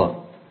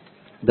remember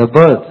the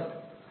birth,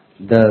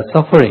 the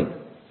suffering,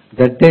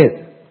 the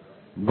death,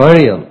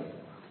 burial,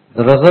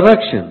 the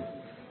resurrection,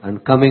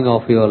 and coming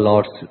of your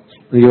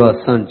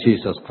Son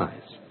Jesus Christ.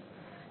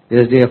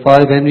 Yes, dear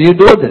Father, when you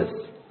do this,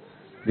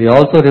 we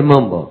also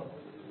remember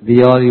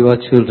we are your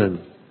children.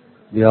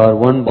 We are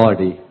one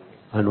body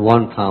and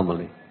one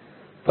family.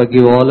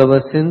 Forgive all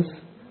our sins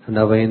and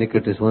our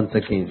iniquities once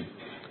again,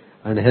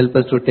 and help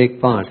us to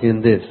take part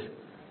in this,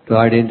 to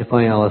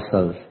identify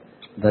ourselves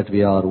that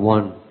we are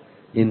one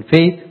in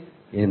faith,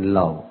 in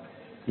love.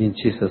 In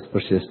Jesus'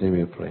 precious name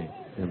we pray.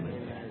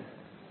 Amen.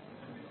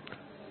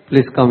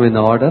 Please come in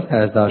order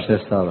as the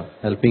ushers are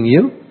helping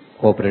you.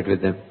 Cooperate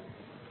with them.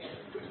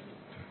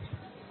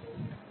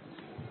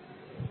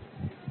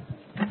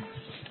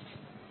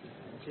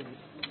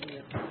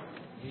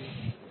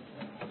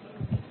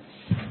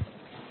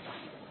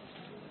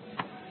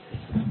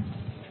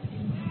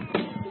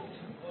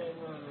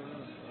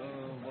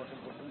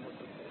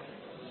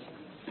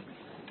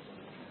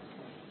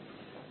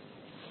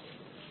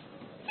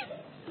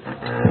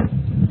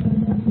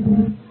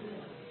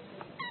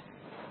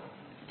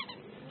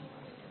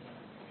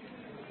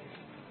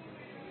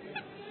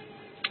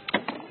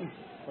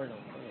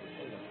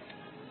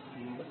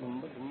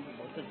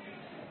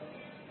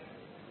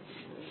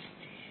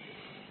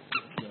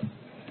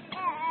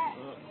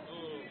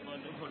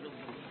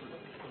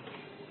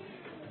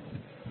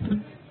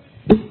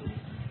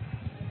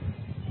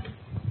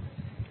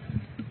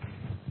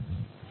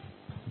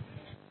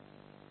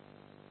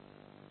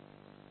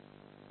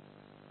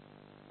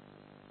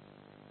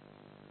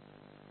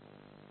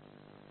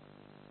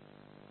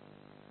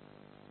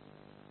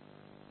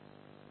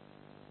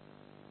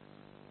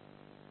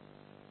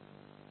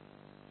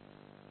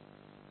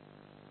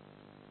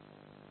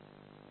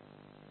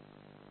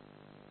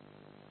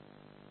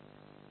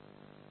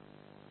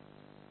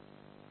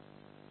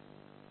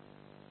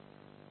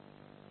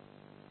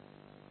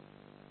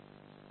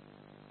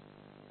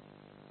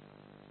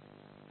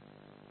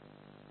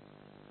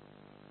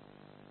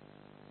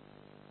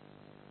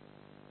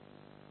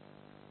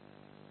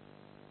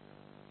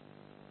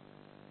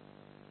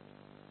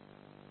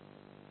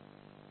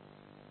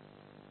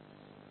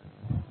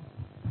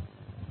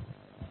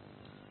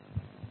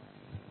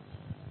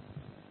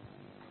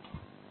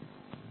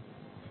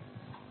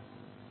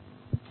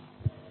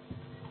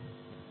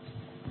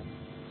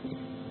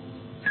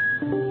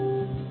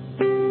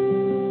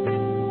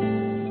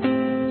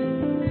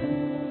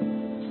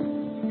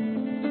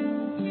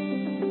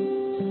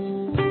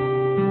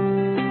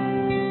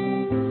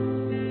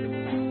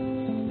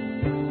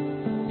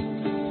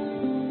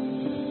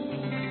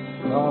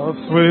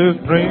 We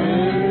bring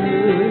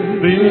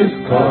this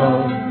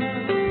cup,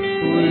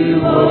 we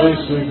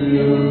worship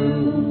you.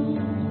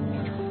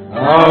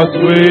 As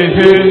we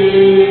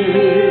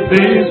eat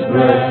this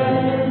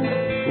bread,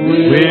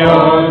 we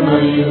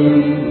honor you.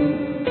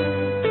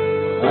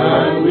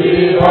 And we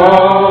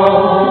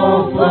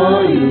offer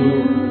you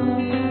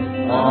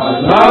our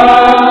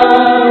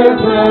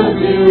lives as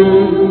you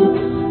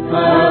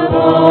have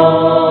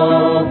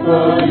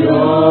offered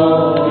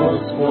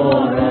yours for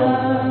us.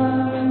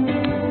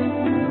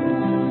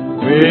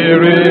 We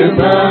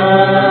remember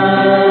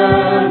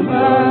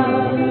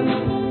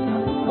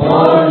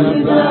all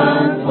you've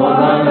done for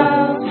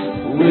us.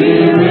 We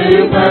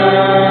remember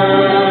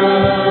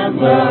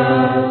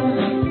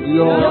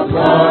your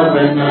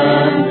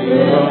covenant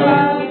with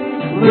us.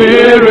 We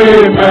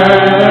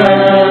remember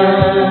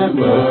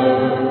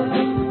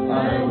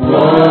and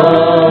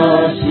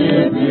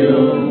worship you,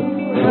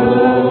 O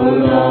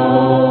Lord.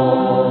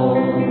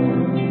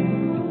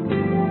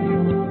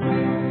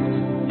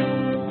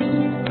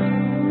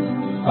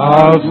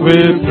 As we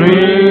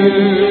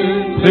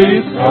drink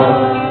this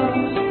cup,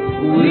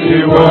 we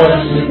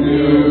worship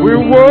you. We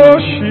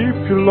worship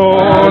you,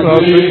 Lord. As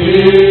we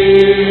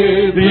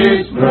eat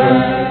this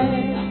bread,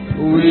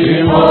 we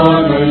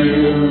honor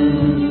you.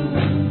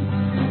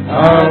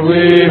 And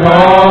we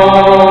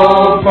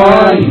offer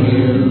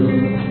you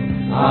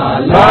our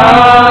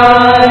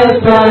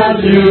lives as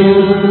you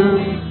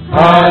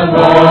have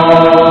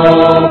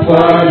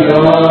offered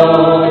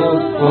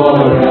yours for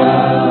us.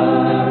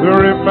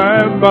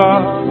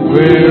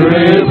 We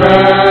remember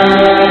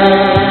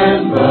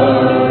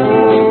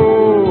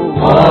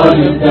all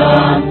you've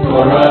done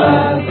for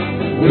us.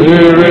 We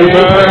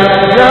remember,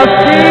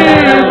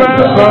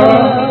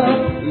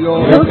 your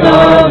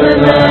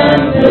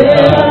covenant with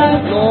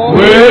us.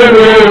 We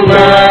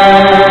remember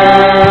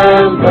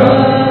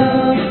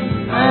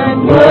and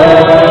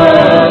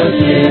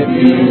worship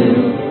you,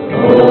 O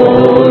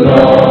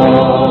Lord.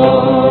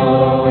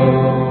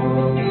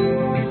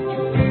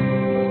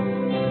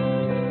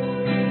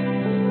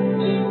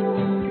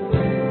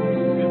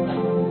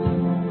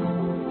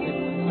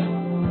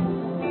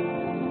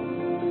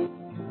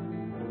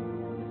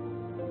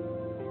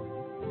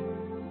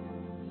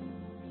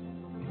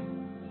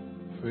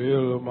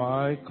 Fill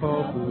my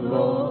cup,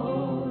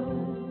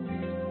 Lord.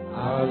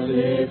 I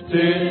lift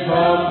it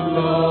up,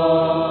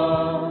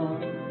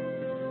 Lord.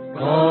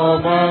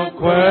 Come and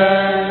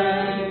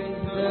quench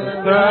the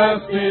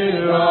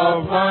thirsting of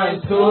my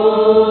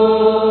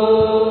soul.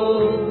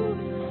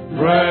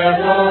 Bread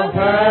of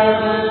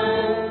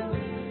heaven,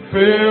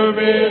 fill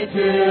me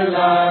till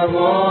I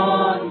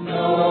want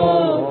no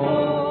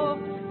more.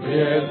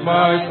 Here's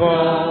my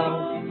cup,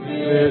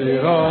 fill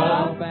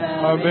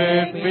and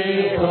make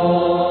me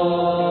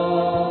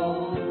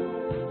whole.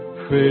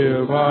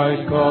 Fill my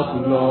cup,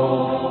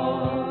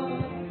 Lord,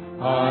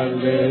 I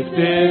lift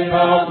it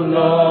up,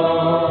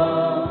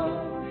 Lord.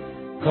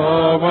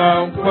 Come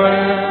and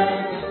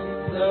quench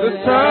the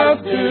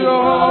thirsting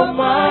of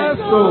my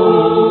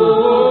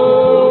soul.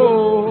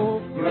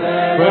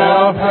 Bread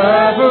of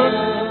heaven,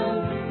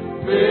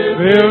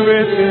 fill me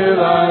till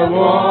I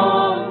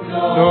want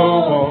no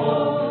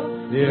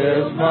more.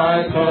 Here's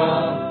my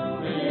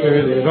cup,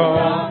 fill it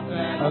up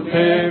and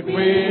take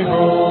me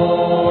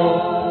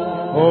home.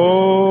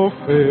 Oh,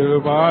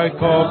 fill my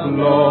cup,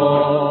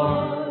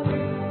 Lord,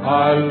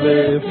 I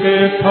lift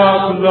it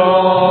up,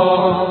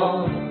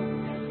 Lord.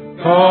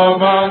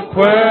 Come and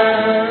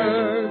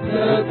quench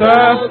the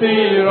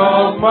thirsting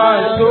of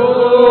my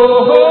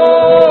soul.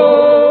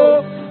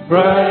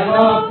 Bread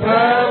of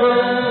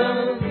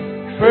heaven,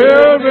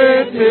 fill me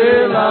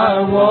till I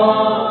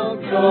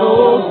want no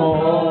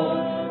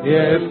more.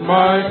 Yes,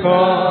 my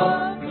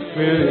God,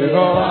 fill it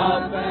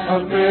up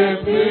and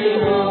make me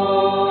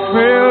whole.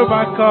 Fill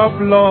my cup,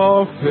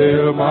 Lord,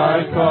 fill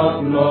my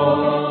cup,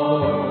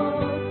 Lord.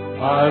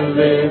 I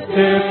lift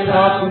it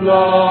up,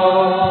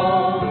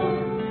 Lord.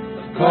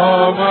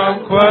 Come and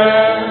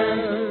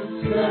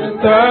quench the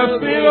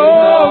thirsting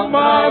of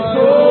my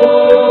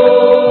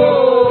soul.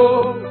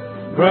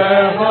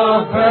 Bread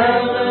of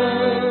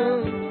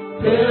heaven,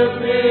 fill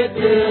me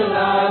till I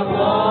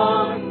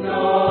want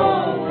no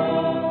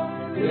more.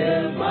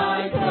 Fill my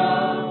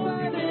cup,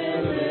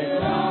 fill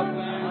it up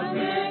and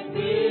make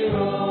me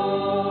whole.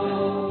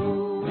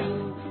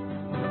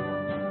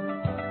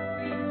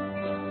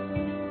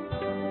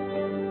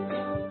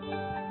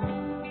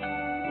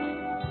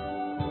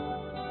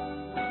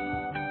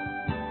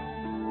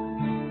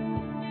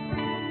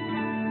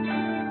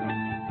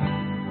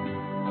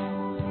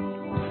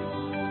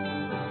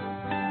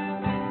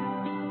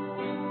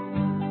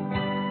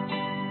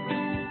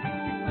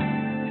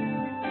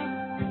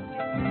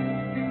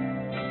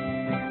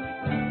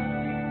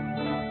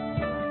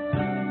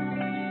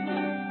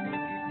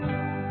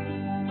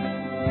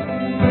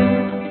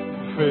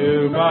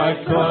 Fill my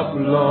cup,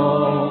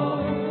 Lord,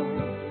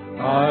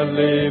 I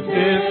lift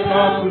it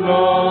up,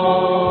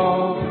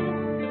 Lord.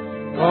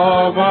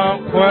 Come and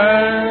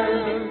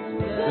quench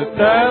the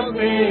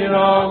thirsting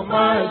of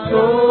my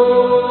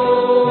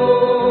soul.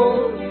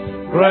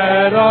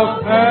 Bread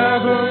of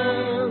heaven,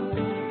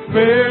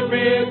 fill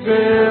me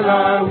till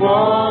I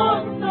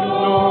want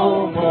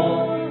no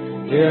more.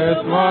 Yes,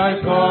 my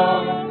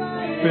God,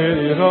 fill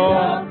it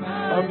up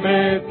and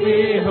make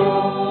me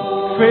whole.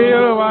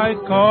 Fill my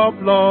cup,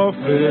 Lord,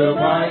 fill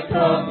my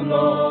cup,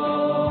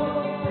 Lord.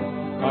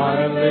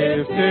 I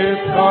lift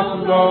it up,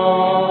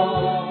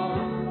 Lord.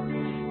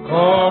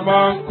 Come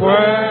and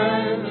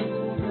quench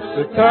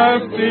the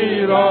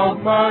thirsting of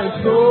my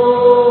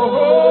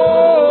soul.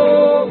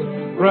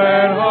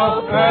 Bread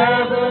of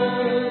heaven,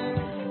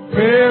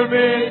 fill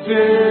me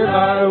till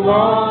I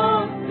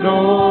want no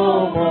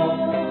more.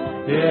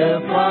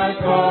 Yes, my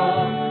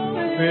God,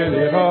 fill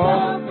it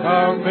up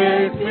and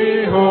make me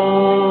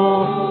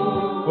whole.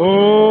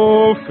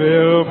 Oh,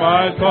 fill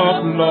my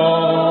cup,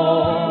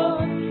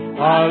 Lord,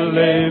 I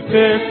lift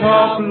it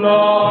up,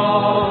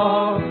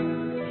 Lord.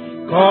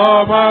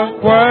 Come and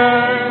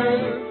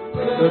quench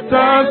the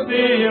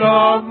thirsting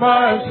of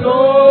my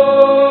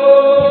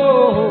soul.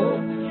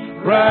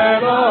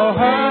 Bread of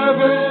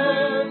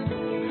heaven,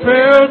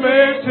 fill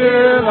me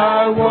till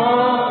I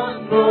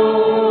want no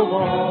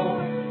more.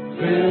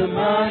 Fill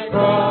my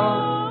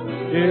cup,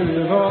 fill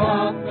it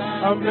up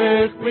and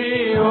make me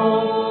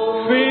whole.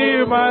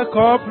 Fill my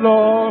cup,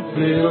 Lord,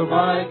 fill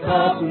my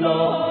cup,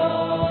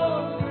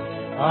 Lord.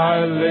 I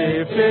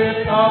lift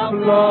it up,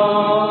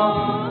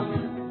 Lord.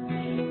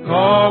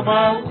 Come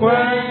and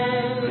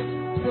quench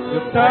the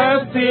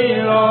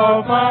thirsting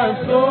of my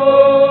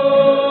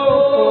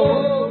soul.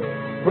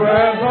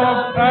 Bread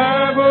of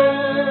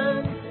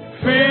heaven,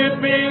 feed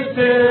me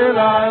till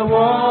I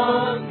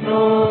want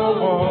no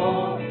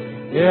more.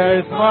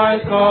 Yes, my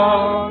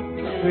God,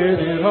 fill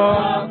it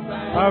up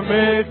and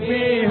make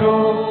me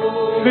whole.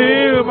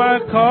 Fill my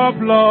cup,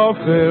 Lord,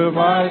 fill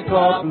my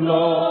cup,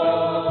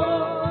 Lord.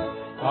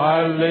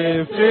 I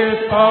lift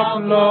it up,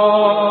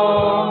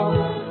 Lord.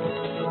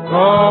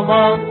 Come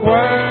and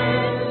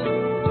quench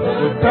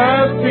the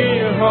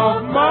thirsting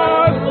of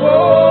my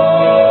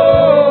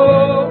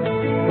soul.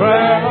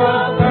 Bread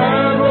of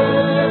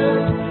heaven,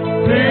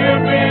 fill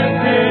me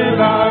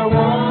till I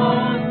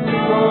want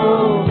no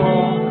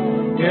more.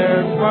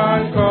 Yes, my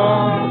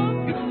God,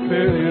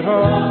 fill it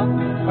up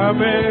and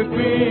make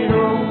me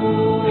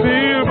whole.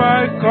 Fill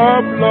my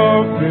cup,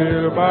 Lord,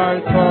 fill my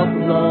cup,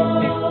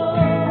 Lord.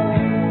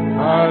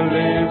 I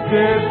lift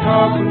it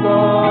up,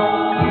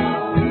 Lord.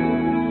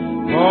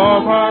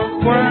 Come and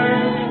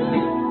quench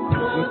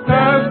the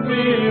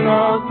thirsting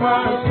of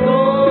my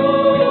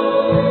soul.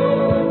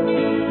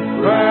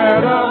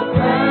 Bread of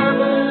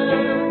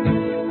heaven,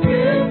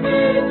 give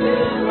me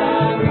till I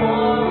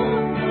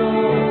want no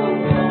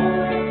more.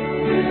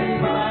 Give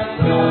my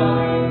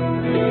love,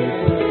 fill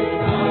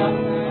it up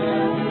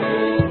and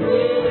make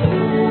me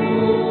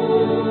whole.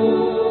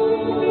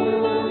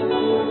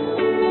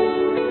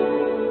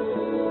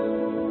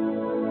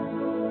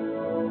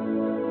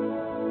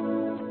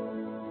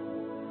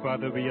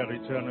 Father, we are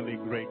eternally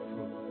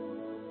grateful.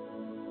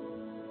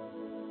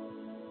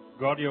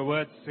 God, your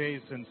word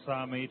says in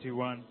Psalm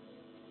 81,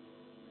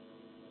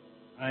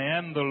 I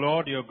am the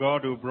Lord your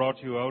God who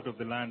brought you out of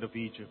the land of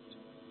Egypt.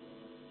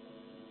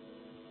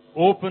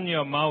 Open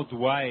your mouth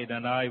wide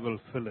and I will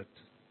fill it.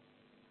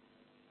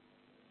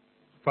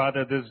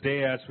 Father, this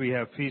day as we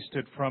have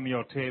feasted from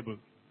your table,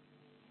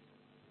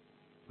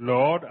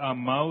 Lord, our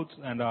mouths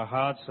and our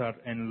hearts are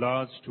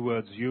enlarged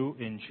towards you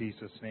in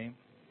Jesus' name.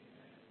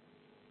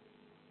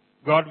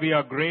 God, we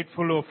are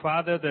grateful, O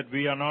Father, that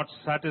we are not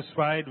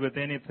satisfied with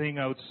anything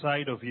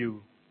outside of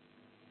you.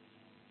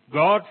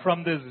 God,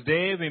 from this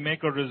day we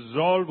make a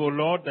resolve, O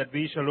Lord, that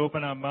we shall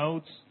open our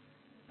mouths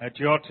at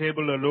your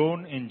table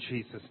alone in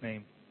Jesus'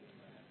 name.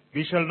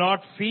 We shall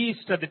not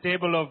feast at the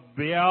table of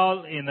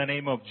Baal in the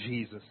name of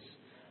Jesus,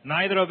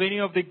 neither of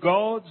any of the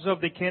gods of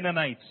the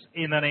Canaanites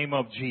in the name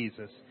of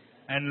Jesus.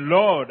 And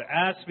Lord,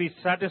 as we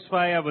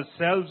satisfy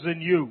ourselves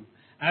in you,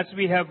 as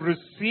we have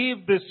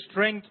received this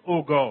strength,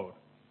 O God,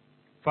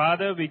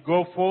 Father, we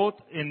go forth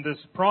in this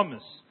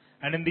promise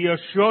and in the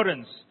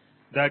assurance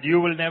that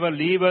you will never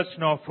leave us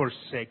nor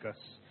forsake us,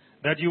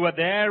 that you are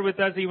there with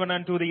us even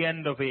unto the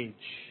end of age.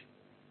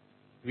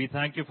 We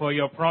thank you for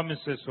your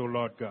promises, O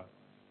Lord God.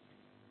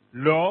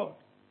 Lord,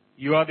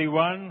 you are the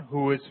one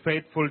who is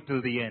faithful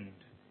till the end.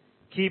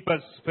 Keep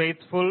us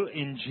faithful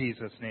in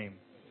Jesus' name.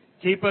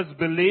 Keep us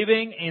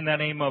believing in the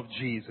name of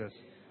Jesus.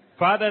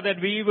 Father,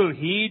 that we will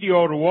heed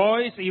your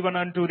voice even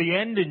unto the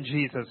end in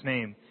Jesus'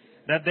 name.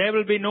 That there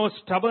will be no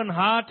stubborn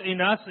heart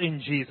in us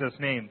in Jesus'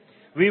 name.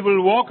 We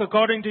will walk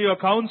according to your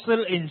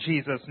counsel in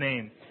Jesus'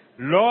 name.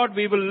 Lord,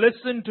 we will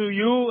listen to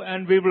you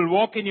and we will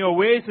walk in your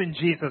ways in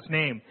Jesus'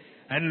 name.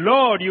 And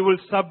Lord, you will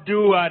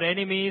subdue our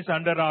enemies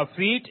under our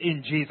feet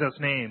in Jesus'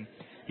 name.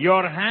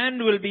 Your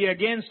hand will be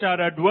against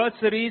our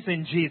adversaries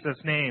in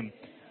Jesus' name.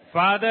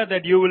 Father,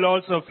 that you will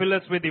also fill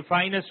us with the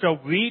finest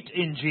of wheat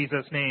in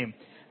Jesus' name.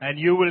 And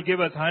you will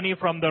give us honey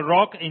from the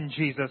rock in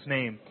Jesus'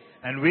 name.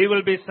 And we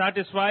will be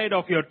satisfied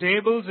of your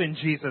tables in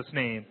Jesus'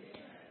 name.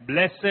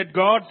 Blessed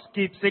God,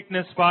 keep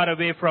sickness far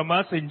away from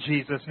us in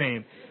Jesus'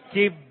 name.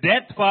 Keep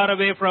death far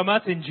away from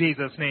us in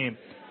Jesus' name.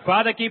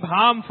 Father, keep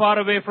harm far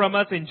away from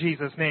us in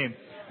Jesus' name.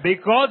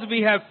 Because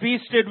we have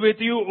feasted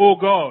with you, O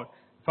God,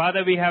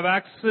 Father, we have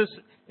access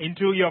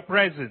into your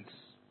presence.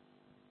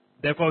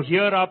 Therefore,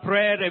 hear our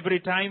prayer every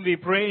time we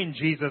pray in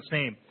Jesus'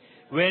 name.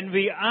 When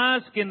we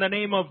ask in the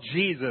name of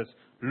Jesus,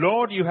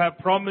 Lord, you have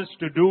promised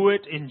to do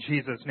it in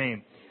Jesus'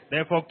 name.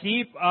 Therefore,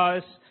 keep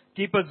us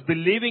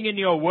believing in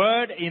your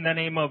word in the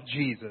name of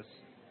Jesus.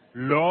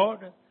 Lord,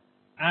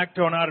 act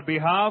on our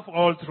behalf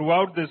all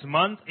throughout this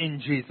month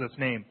in Jesus'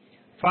 name.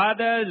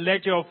 Father,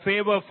 let your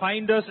favor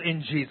find us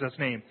in Jesus'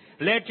 name.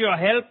 Let your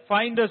help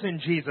find us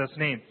in Jesus'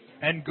 name.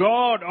 And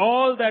God,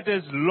 all that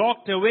is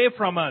locked away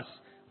from us,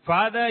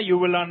 Father, you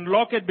will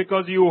unlock it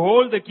because you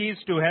hold the keys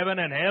to heaven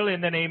and hell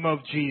in the name of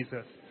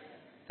Jesus.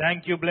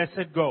 Thank you,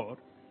 blessed God,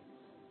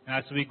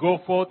 as we go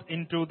forth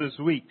into this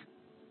week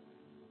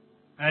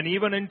and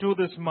even into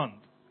this month.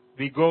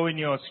 We go in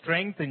your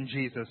strength in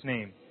Jesus'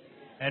 name.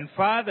 And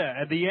Father,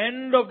 at the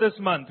end of this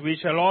month, we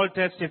shall all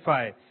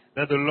testify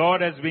that the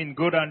Lord has been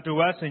good unto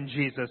us in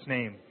Jesus'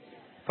 name.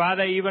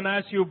 Father, even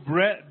as you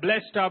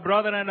blessed our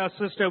brother and our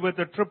sister with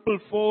a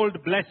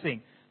triple-fold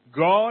blessing,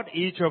 God,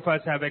 each of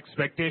us have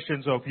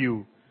expectations of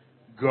you.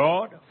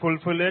 God,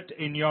 fulfill it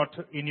in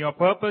your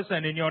purpose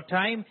and in your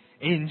time,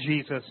 in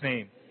Jesus'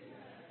 name.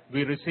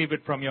 We receive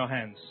it from your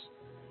hands.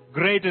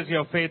 Great is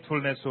your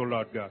faithfulness, O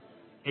Lord God.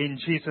 In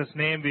Jesus'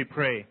 name we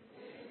pray.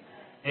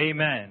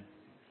 Amen.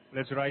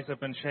 Let's rise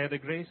up and share the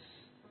grace.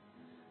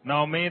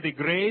 Now may the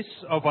grace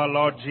of our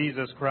Lord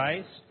Jesus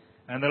Christ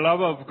and the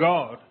love of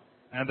God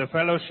and the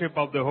fellowship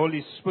of the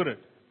Holy Spirit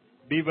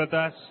be with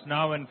us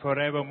now and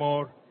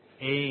forevermore.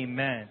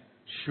 Amen.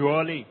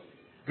 Surely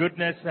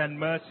goodness and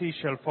mercy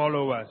shall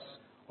follow us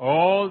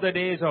all the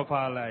days of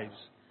our lives,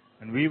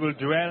 and we will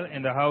dwell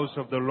in the house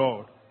of the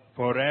Lord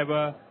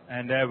forever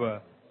and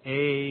ever.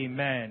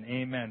 Amen.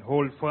 Amen.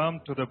 Hold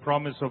firm to the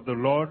promise of the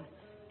Lord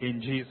in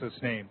Jesus'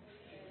 name.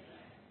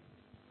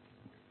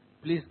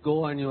 Please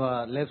go on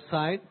your left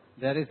side.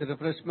 There is a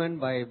refreshment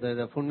by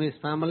the Funmis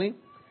family.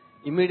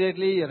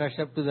 Immediately rush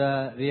up to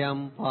the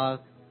Riam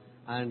Park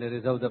and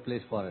reserve the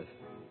place for us.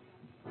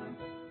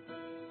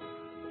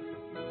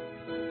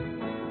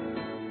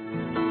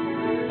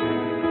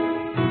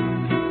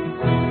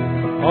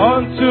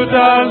 Unto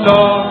the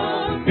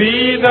Lord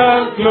be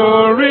the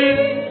glory,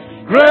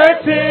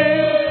 great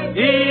things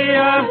he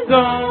has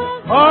done.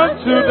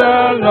 Unto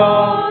the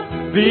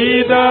Lord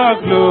be the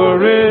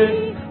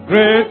glory,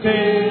 great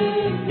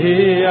things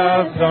he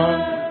has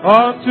done.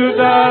 Unto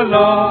the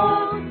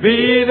Lord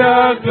be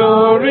the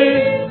glory,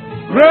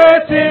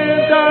 great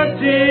things that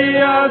he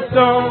has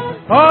done.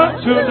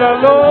 Unto the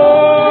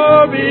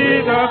Lord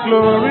be the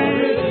glory,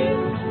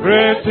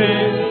 great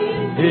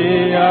things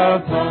he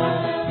has done.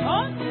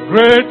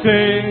 Great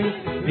things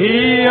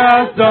he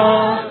has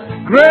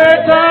done,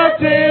 greater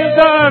things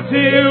that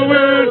he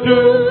will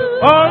do.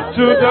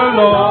 Unto the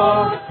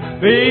Lord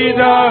be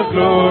the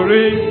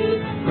glory,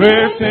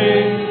 Great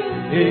things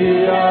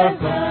he has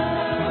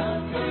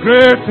done.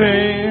 Great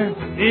things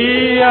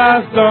he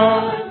has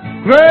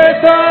done.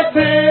 Greater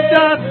things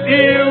that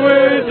he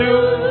will do.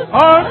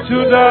 Unto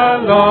the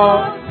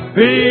Lord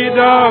be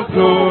the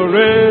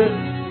glory.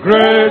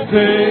 Great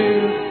things